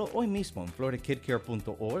 Solicítalo hoy mismo en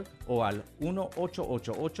floridakidcare.org o al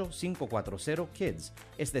 1-888-540-KIDS,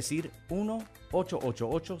 es decir,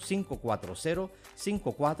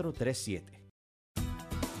 1-888-540-5437.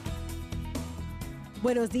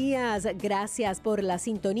 Buenos días, gracias por la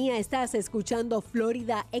sintonía. Estás escuchando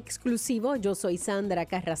Florida Exclusivo. Yo soy Sandra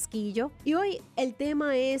Carrasquillo y hoy el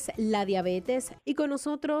tema es la diabetes y con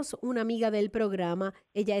nosotros una amiga del programa.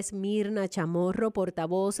 Ella es Mirna Chamorro,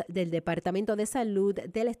 portavoz del Departamento de Salud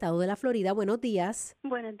del Estado de la Florida. Buenos días.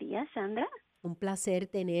 Buenos días, Sandra. Un placer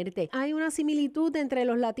tenerte. Hay una similitud entre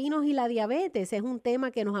los latinos y la diabetes. Es un tema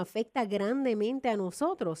que nos afecta grandemente a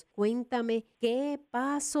nosotros. Cuéntame qué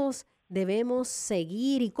pasos debemos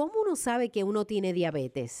seguir y cómo uno sabe que uno tiene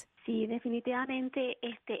diabetes. Sí, definitivamente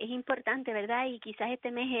es importante, ¿verdad? Y quizás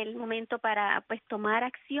este mes es el momento para tomar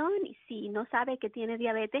acción y si no sabe que tiene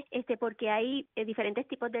diabetes, porque hay diferentes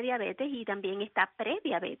tipos de diabetes y también está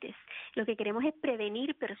prediabetes. Lo que queremos es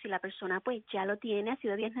prevenir, pero si la persona ya lo tiene, ha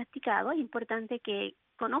sido diagnosticado, es importante que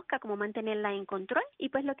conozca cómo mantenerla en control y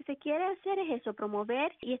lo que se quiere hacer es eso,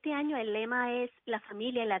 promover, y este año el lema es la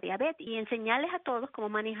familia y la diabetes y enseñarles a todos cómo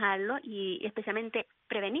manejarlo y especialmente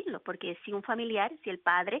prevenirlo, porque si un familiar, si el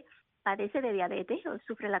padre padece de diabetes o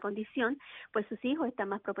sufre la condición, sus hijos están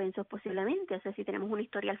más propensos posiblemente, o sea, si tenemos un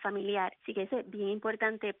historial familiar. Así que es bien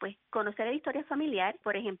importante, conocer el historial familiar,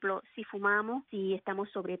 por ejemplo, si fumamos, si estamos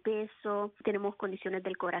sobrepeso, tenemos condiciones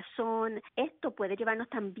del corazón, esto puede llevarnos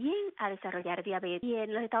también a desarrollar diabetes. Y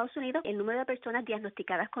en los Estados Unidos, el número de personas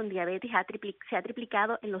diagnosticadas con diabetes se ha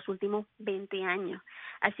triplicado en los últimos 20 años.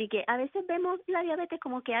 Así que a veces vemos la diabetes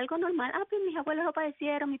como que algo normal, mis abuelos lo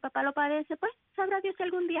padecieron, mi papá lo padece, sabrá Dios si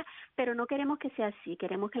algún día, pero no queremos que sea así,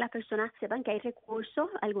 queremos que las personas sepan que hay recursos.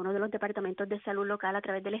 Algunos de los departamentos de salud local a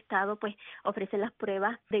través del estado ofrecen las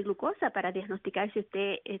pruebas de glucosa para diagnosticar si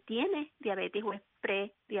usted tiene diabetes o es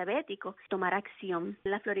prediabético, tomar acción.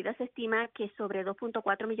 En la Florida se estima que sobre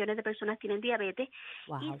 2.4 millones de personas tienen diabetes.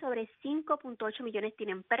 Wow. Y sobre 5.8 millones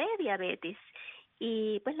tienen prediabetes.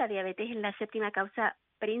 Y la diabetes es la séptima causa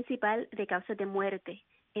principal de causas de muerte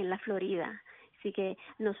en la Florida. Así que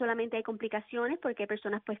no solamente hay complicaciones, porque hay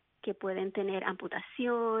personas que pueden tener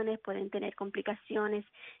amputaciones, pueden tener complicaciones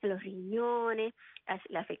en los riñones,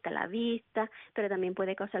 le afecta la vista, pero también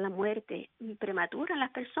puede causar la muerte prematura en las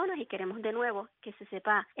personas y queremos de nuevo que se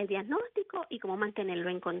sepa el diagnóstico y cómo mantenerlo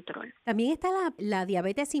en control. También está la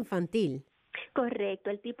diabetes infantil. Correcto,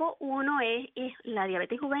 el tipo 1 es la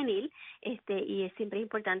diabetes juvenil, y es siempre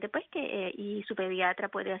importante que y su pediatra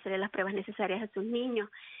puede hacerle las pruebas necesarias a sus niños.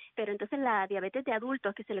 Pero entonces la diabetes de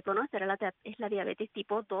adultos que se le conoce es la diabetes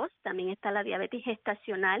tipo 2, también está la diabetes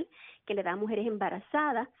gestacional que le da a mujeres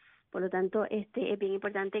embarazadas. Por lo tanto, es bien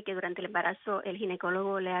importante que durante el embarazo el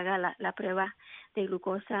ginecólogo le haga la prueba de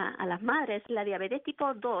glucosa a las madres. La diabetes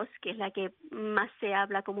tipo 2, que es la que más se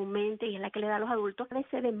habla comúnmente y es la que le da a los adultos, a veces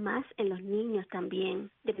se ve más en los niños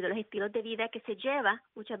también, debido a los estilos de vida que se lleva.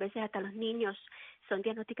 Muchas veces hasta los niños son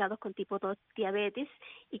diagnosticados con tipo 2 diabetes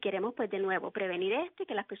y queremos de nuevo prevenir esto y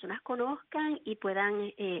que las personas conozcan y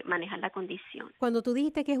puedan manejar la condición. Cuando tú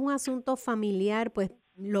dijiste que es un asunto familiar,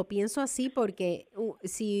 lo pienso así porque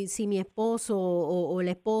si mi esposo o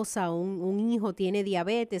la esposa o un hijo tiene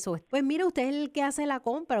diabetes, mira, usted es el que hace la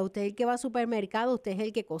compra, usted es el que va al supermercado, usted es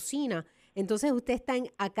el que cocina. Entonces ustedes están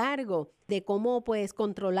a cargo de cómo pues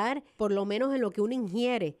controlar por lo menos en lo que uno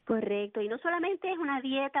ingiere. Correcto, y no solamente es una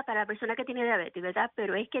dieta para la persona que tiene diabetes, ¿verdad?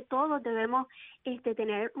 Pero es que todos debemos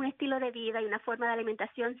tener un estilo de vida y una forma de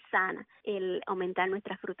alimentación sana, el aumentar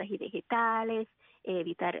nuestras frutas y vegetales,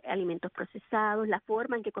 evitar alimentos procesados, la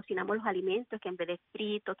forma en que cocinamos los alimentos, que en vez de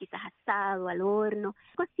frito, quizás asado, al horno,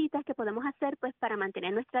 cositas que podemos hacer pues para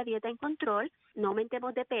mantener nuestra dieta en control, no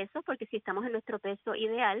aumentemos de peso, porque si estamos en nuestro peso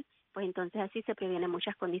ideal, pues entonces así se previenen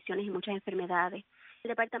muchas condiciones y muchas enfermedades. El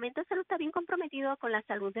Departamento de Salud está bien comprometido con la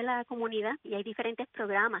salud de la comunidad y hay diferentes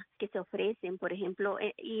programas que se ofrecen, por ejemplo,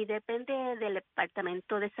 y depende del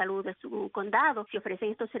Departamento de Salud de su condado, si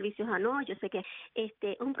ofrecen estos servicios o no. Yo sé que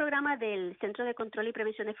un programa del Centro de Control y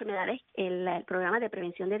Prevención de Enfermedades, el programa de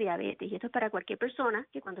prevención de diabetes, y esto es para cualquier persona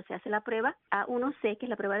que cuando se hace la prueba A1C, que es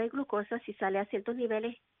la prueba de glucosa, si sale a ciertos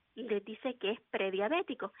niveles, les dice que es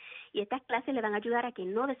prediabético, y estas clases le van a ayudar a que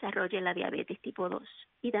no desarrolle la diabetes tipo 2.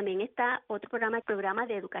 Y también está otro programa, el programa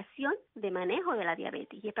de educación de manejo de la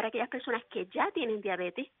diabetes, y es para aquellas personas que ya tienen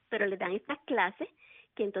diabetes, pero les dan estas clases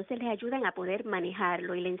que entonces les ayudan a poder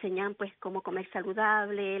manejarlo y le enseñan pues cómo comer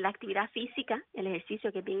saludable, la actividad física, el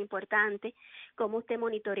ejercicio que es bien importante, cómo usted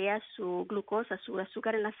monitorea su glucosa, su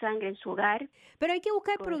azúcar en la sangre en su hogar. Pero hay que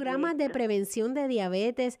buscar programas de prevención de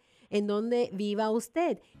diabetes en donde viva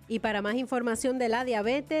usted. Y para más información de la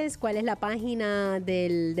diabetes, ¿cuál es la página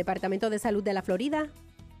del Departamento de Salud de la Florida?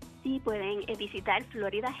 Sí, pueden visitar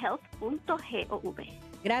floridahealth.gov.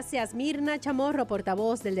 Gracias, Mirna Chamorro,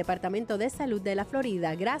 portavoz del Departamento de Salud de la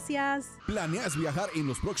Florida. Gracias. ¿Planeas viajar en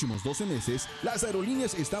los próximos 12 meses? Las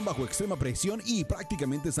aerolíneas están bajo extrema presión y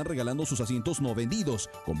prácticamente están regalando sus asientos no vendidos.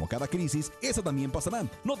 Como cada crisis, esa también pasará.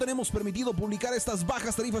 No tenemos permitido publicar estas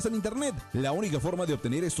bajas tarifas en Internet. La única forma de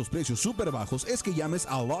obtener estos precios súper bajos es que llames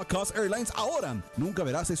a Low Cost Airlines ahora. Nunca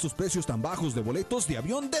verás estos precios tan bajos de boletos de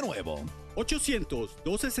avión de nuevo.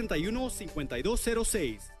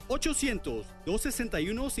 800-261-5206.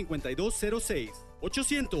 800-261-5206.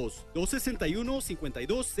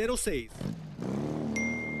 800-261-5206.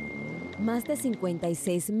 Más de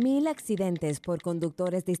 56,000 accidentes por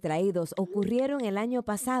conductores distraídos ocurrieron el año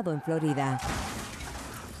pasado en Florida.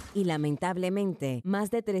 Y lamentablemente,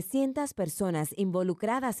 más de 300 personas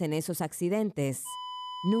involucradas en esos accidentes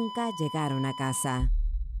nunca llegaron a casa.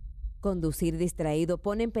 Conducir distraído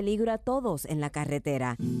pone en peligro a todos en la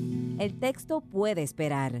carretera. El texto puede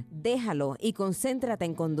esperar. Déjalo y concéntrate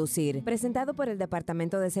en conducir. Presentado por el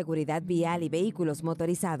Departamento de Seguridad Vial y Vehículos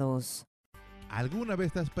Motorizados. ¿Alguna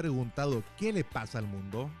vez te has preguntado qué le pasa al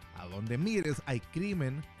mundo? A donde mires hay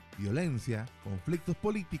crimen, violencia, conflictos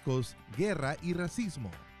políticos, guerra y racismo.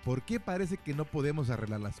 ¿Por qué parece que no podemos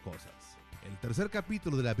arreglar las cosas? El tercer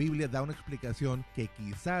capítulo de la Biblia da una explicación que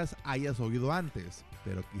quizás hayas oído antes,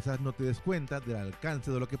 pero quizás no te des cuenta del alcance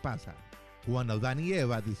de lo que pasa. Cuando Adán y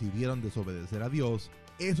Eva decidieron desobedecer a Dios,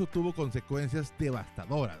 eso tuvo consecuencias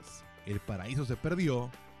devastadoras. El paraíso se perdió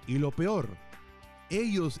y lo peor,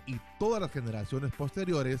 ellos y todas las generaciones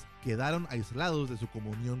posteriores quedaron aislados de su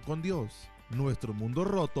comunión con Dios. Nuestro mundo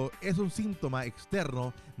roto es un síntoma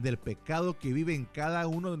externo del pecado que vive en cada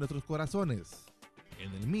uno de nuestros corazones,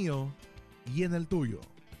 en el mío y en el tuyo.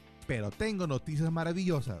 Pero tengo noticias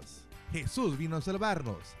maravillosas. Jesús vino a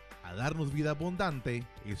salvarnos, a darnos vida abundante,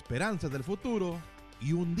 esperanza del futuro,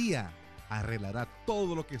 y un día arreglará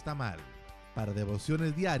todo lo que está mal. Para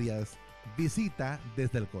devociones diarias, visita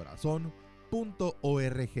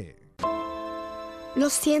desdeelcorazon.org. Lo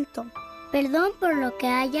siento. Perdón por lo que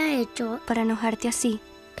haya hecho para enojarte así.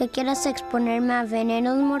 Que quieras exponerme a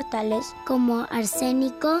venenos mortales como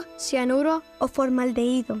arsénico, cianuro o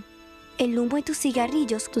formaldehído. El humo de tus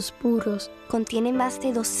cigarrillos, tus puros, contiene más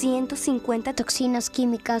de 250 toxinas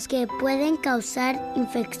químicas que pueden causar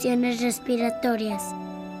infecciones respiratorias,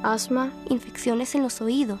 asma, infecciones en los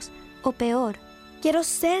oídos o peor. Quiero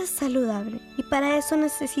ser saludable y para eso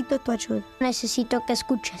necesito tu ayuda. Necesito que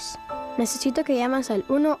escuches. Necesito que llames al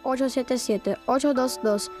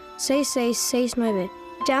 1-877-822-6669.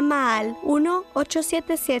 Llama al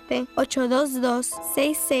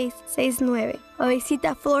 1-877-822-6669 o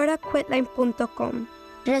visita floridaquitline.com.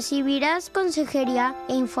 Recibirás consejería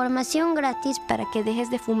e información gratis para que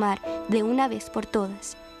dejes de fumar de una vez por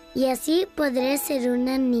todas. Y así podré ser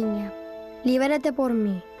una niña. Libérate por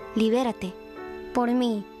mí. Libérate por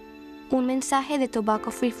mí. Un mensaje de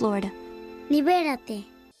Tobacco Free Florida. Libérate.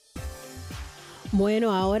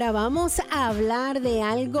 Bueno, ahora vamos a hablar de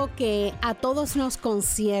algo que a todos nos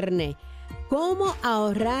concierne. ¿Cómo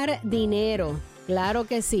ahorrar dinero? Claro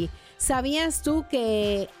que sí. ¿Sabías tú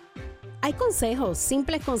que Hay consejos,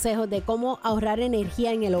 simples consejos de cómo ahorrar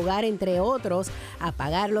energía en el hogar, entre otros: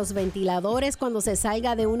 apagar los ventiladores cuando se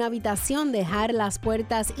salga de una habitación, dejar las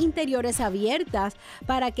puertas interiores abiertas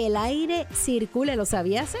para que el aire circule. ¿Lo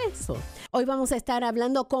sabías eso? Hoy vamos a estar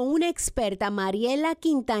hablando con una experta, Mariela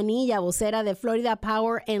Quintanilla, vocera de Florida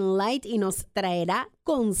Power and Light, y nos traerá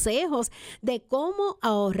consejos de cómo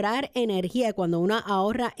ahorrar energía. Cuando uno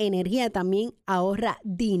ahorra energía, también ahorra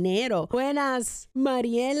dinero. Buenas,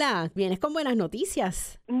 Mariela. Vienes con buenas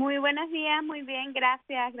noticias. Muy buenos días, muy bien,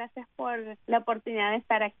 gracias. Gracias por la oportunidad de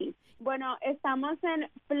estar aquí. Bueno, estamos en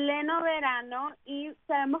pleno verano y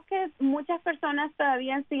sabemos que muchas personas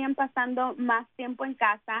todavía siguen pasando más tiempo en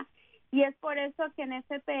casa, y es por eso que en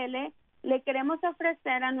FPL le queremos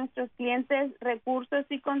ofrecer a nuestros clientes recursos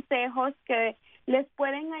y consejos que les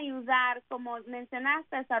pueden ayudar, como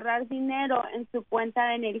mencionaste, a ahorrar dinero en su cuenta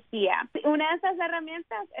de energía. Una de esas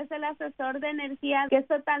herramientas es el asesor de energía, que es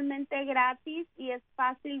totalmente gratis y es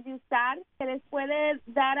fácil de usar, que les puede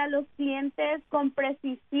dar a los clientes con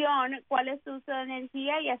precisión cuál es su uso de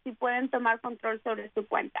energía y así pueden tomar control sobre su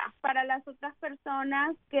cuenta. Para las otras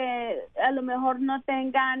personas que a lo mejor no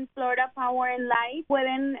tengan Florida Power and Light,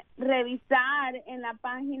 pueden revisar en la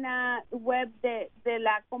página web de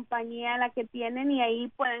la compañía a la que tienen, y ahí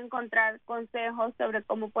pueden encontrar consejos sobre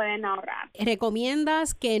cómo pueden ahorrar.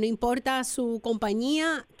 ¿Recomiendas que no importa su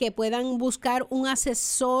compañía, que puedan buscar un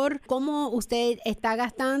asesor? ¿Cómo usted está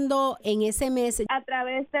gastando en ese mes? A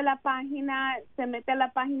través de la página, se mete a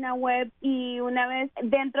la página web y una vez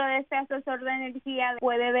dentro de ese asesor de energía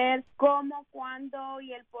puede ver cómo, cuándo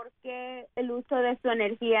y el por qué el uso de su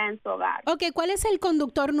energía en su hogar. Ok, ¿cuál es el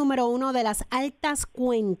conductor número 1 de las altas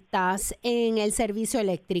cuentas en el servicio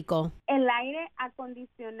eléctrico? El aire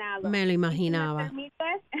acondicionado. Me lo imaginaba.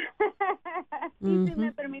 Si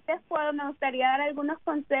me permites, me gustaría dar algunos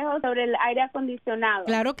consejos sobre el aire acondicionado.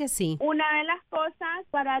 Claro que sí. Una de las cosas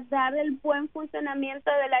para dar el buen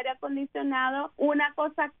funcionamiento del aire acondicionado, una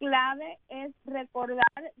cosa clave es recordar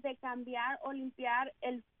de cambiar o limpiar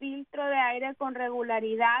el filtro de aire con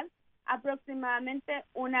regularidad, aproximadamente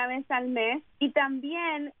una vez al mes. Y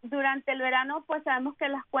también durante el verano pues sabemos que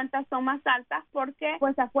las cuentas son más altas porque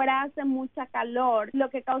pues afuera hace mucha calor, lo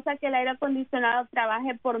que causa que el aire acondicionado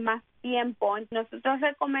trabaje por más tiempo. Nosotros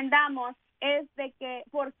recomendamos es de que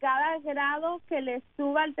por cada grado que le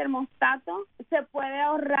suba el termostato se puede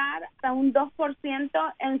ahorrar hasta un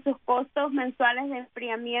 2% en sus costos mensuales de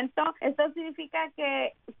enfriamiento. Esto significa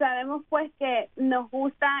que sabemos pues que nos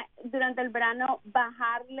gusta durante el verano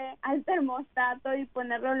bajarle al termostato y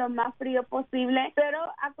ponerlo lo más frío posible, pero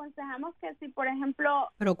aconsejamos que si por ejemplo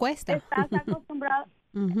estás acostumbrado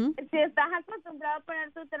si estás acostumbrado a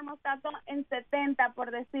poner tu termostato en 70,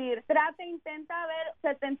 por decir, intenta ver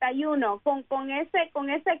 71. Con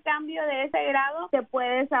ese cambio de ese grado te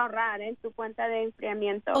puedes ahorrar en tu cuenta de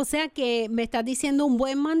enfriamiento. O sea que me estás diciendo un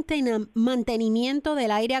buen mantenimiento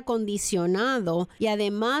del aire acondicionado, y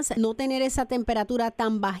además no tener esa temperatura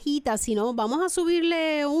tan bajita, sino vamos a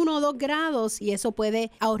subirle 1 o 2 grados y eso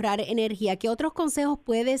puede ahorrar energía. ¿Qué otros consejos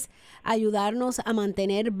puedes ayudarnos a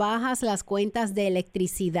mantener bajas las cuentas de electricidad?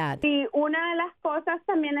 Sí, una de las cosas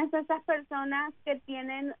también es esas personas que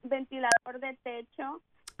tienen ventilador de techo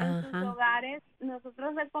en sus hogares.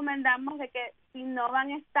 Nosotros recomendamos de que si no van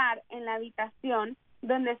a estar en la habitación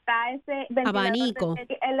donde está ese abanico,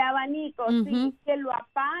 el abanico, sí, que lo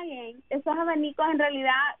apaguen. Esos abanicos en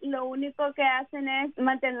realidad lo único que hacen es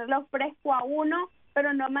mantenerlo fresco a uno,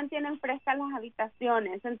 pero no mantienen frescas las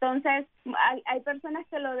habitaciones. Entonces, hay personas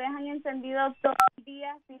que lo dejan encendido todo el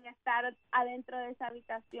día sin estar adentro de esa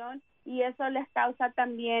habitación, y eso les causa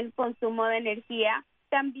también consumo de energía.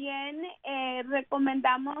 También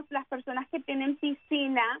recomendamos las personas que tienen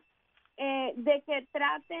piscina de que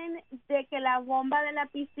traten de que la bomba de la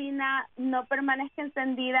piscina no permanezca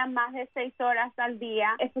encendida más de 6 horas al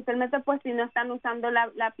día, especialmente pues si no están usando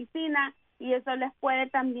la piscina, y eso les puede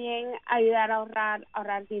también ayudar a ahorrar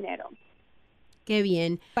dinero. Qué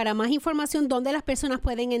bien. Para más información, ¿dónde las personas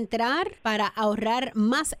pueden entrar para ahorrar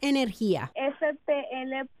más energía?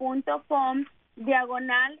 FPL.com/toma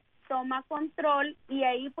control, y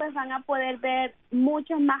ahí pues van a poder ver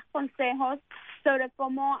muchos más consejos sobre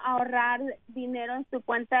cómo ahorrar dinero en su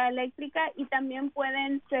cuenta eléctrica, y también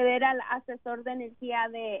pueden acceder al asesor de energía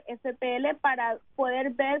de FPL para poder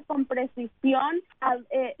ver con precisión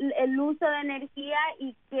el uso de energía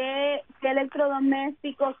y qué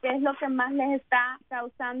electrodomésticos, qué es lo que más les está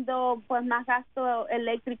causando pues más gasto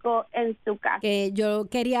eléctrico en su casa. Yo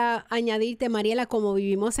quería añadirte, Mariela, como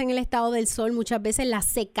vivimos en el estado del sol, muchas veces la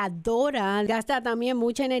secadora gasta también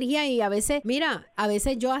mucha energía, y a veces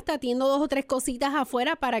yo hasta atiendo 2 o 3 cositas cositas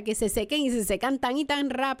afuera para que se sequen y se secan tan y tan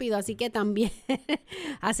rápido, así que también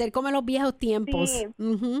hacer como en los viejos tiempos. Sí,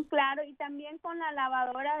 claro, y también con la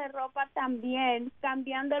lavadora de ropa también,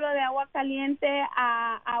 cambiándolo de agua caliente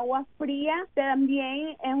a agua fría,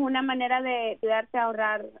 también es una manera de ayudarte a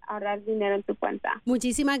ahorrar dinero en tu cuenta.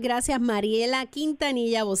 Muchísimas gracias, Mariela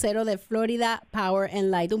Quintanilla, vocero de Florida Power and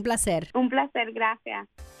Light. Un placer. Un placer, gracias.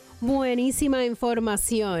 Buenísima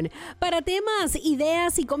información. Para temas,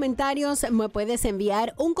 ideas y comentarios, me puedes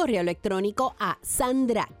enviar un correo electrónico a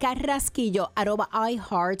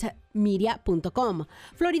sandracarrasquillo@iheartmedia.com.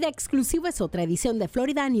 Florida Exclusivo es otra edición de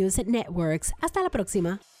Florida News Networks. Hasta la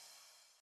próxima.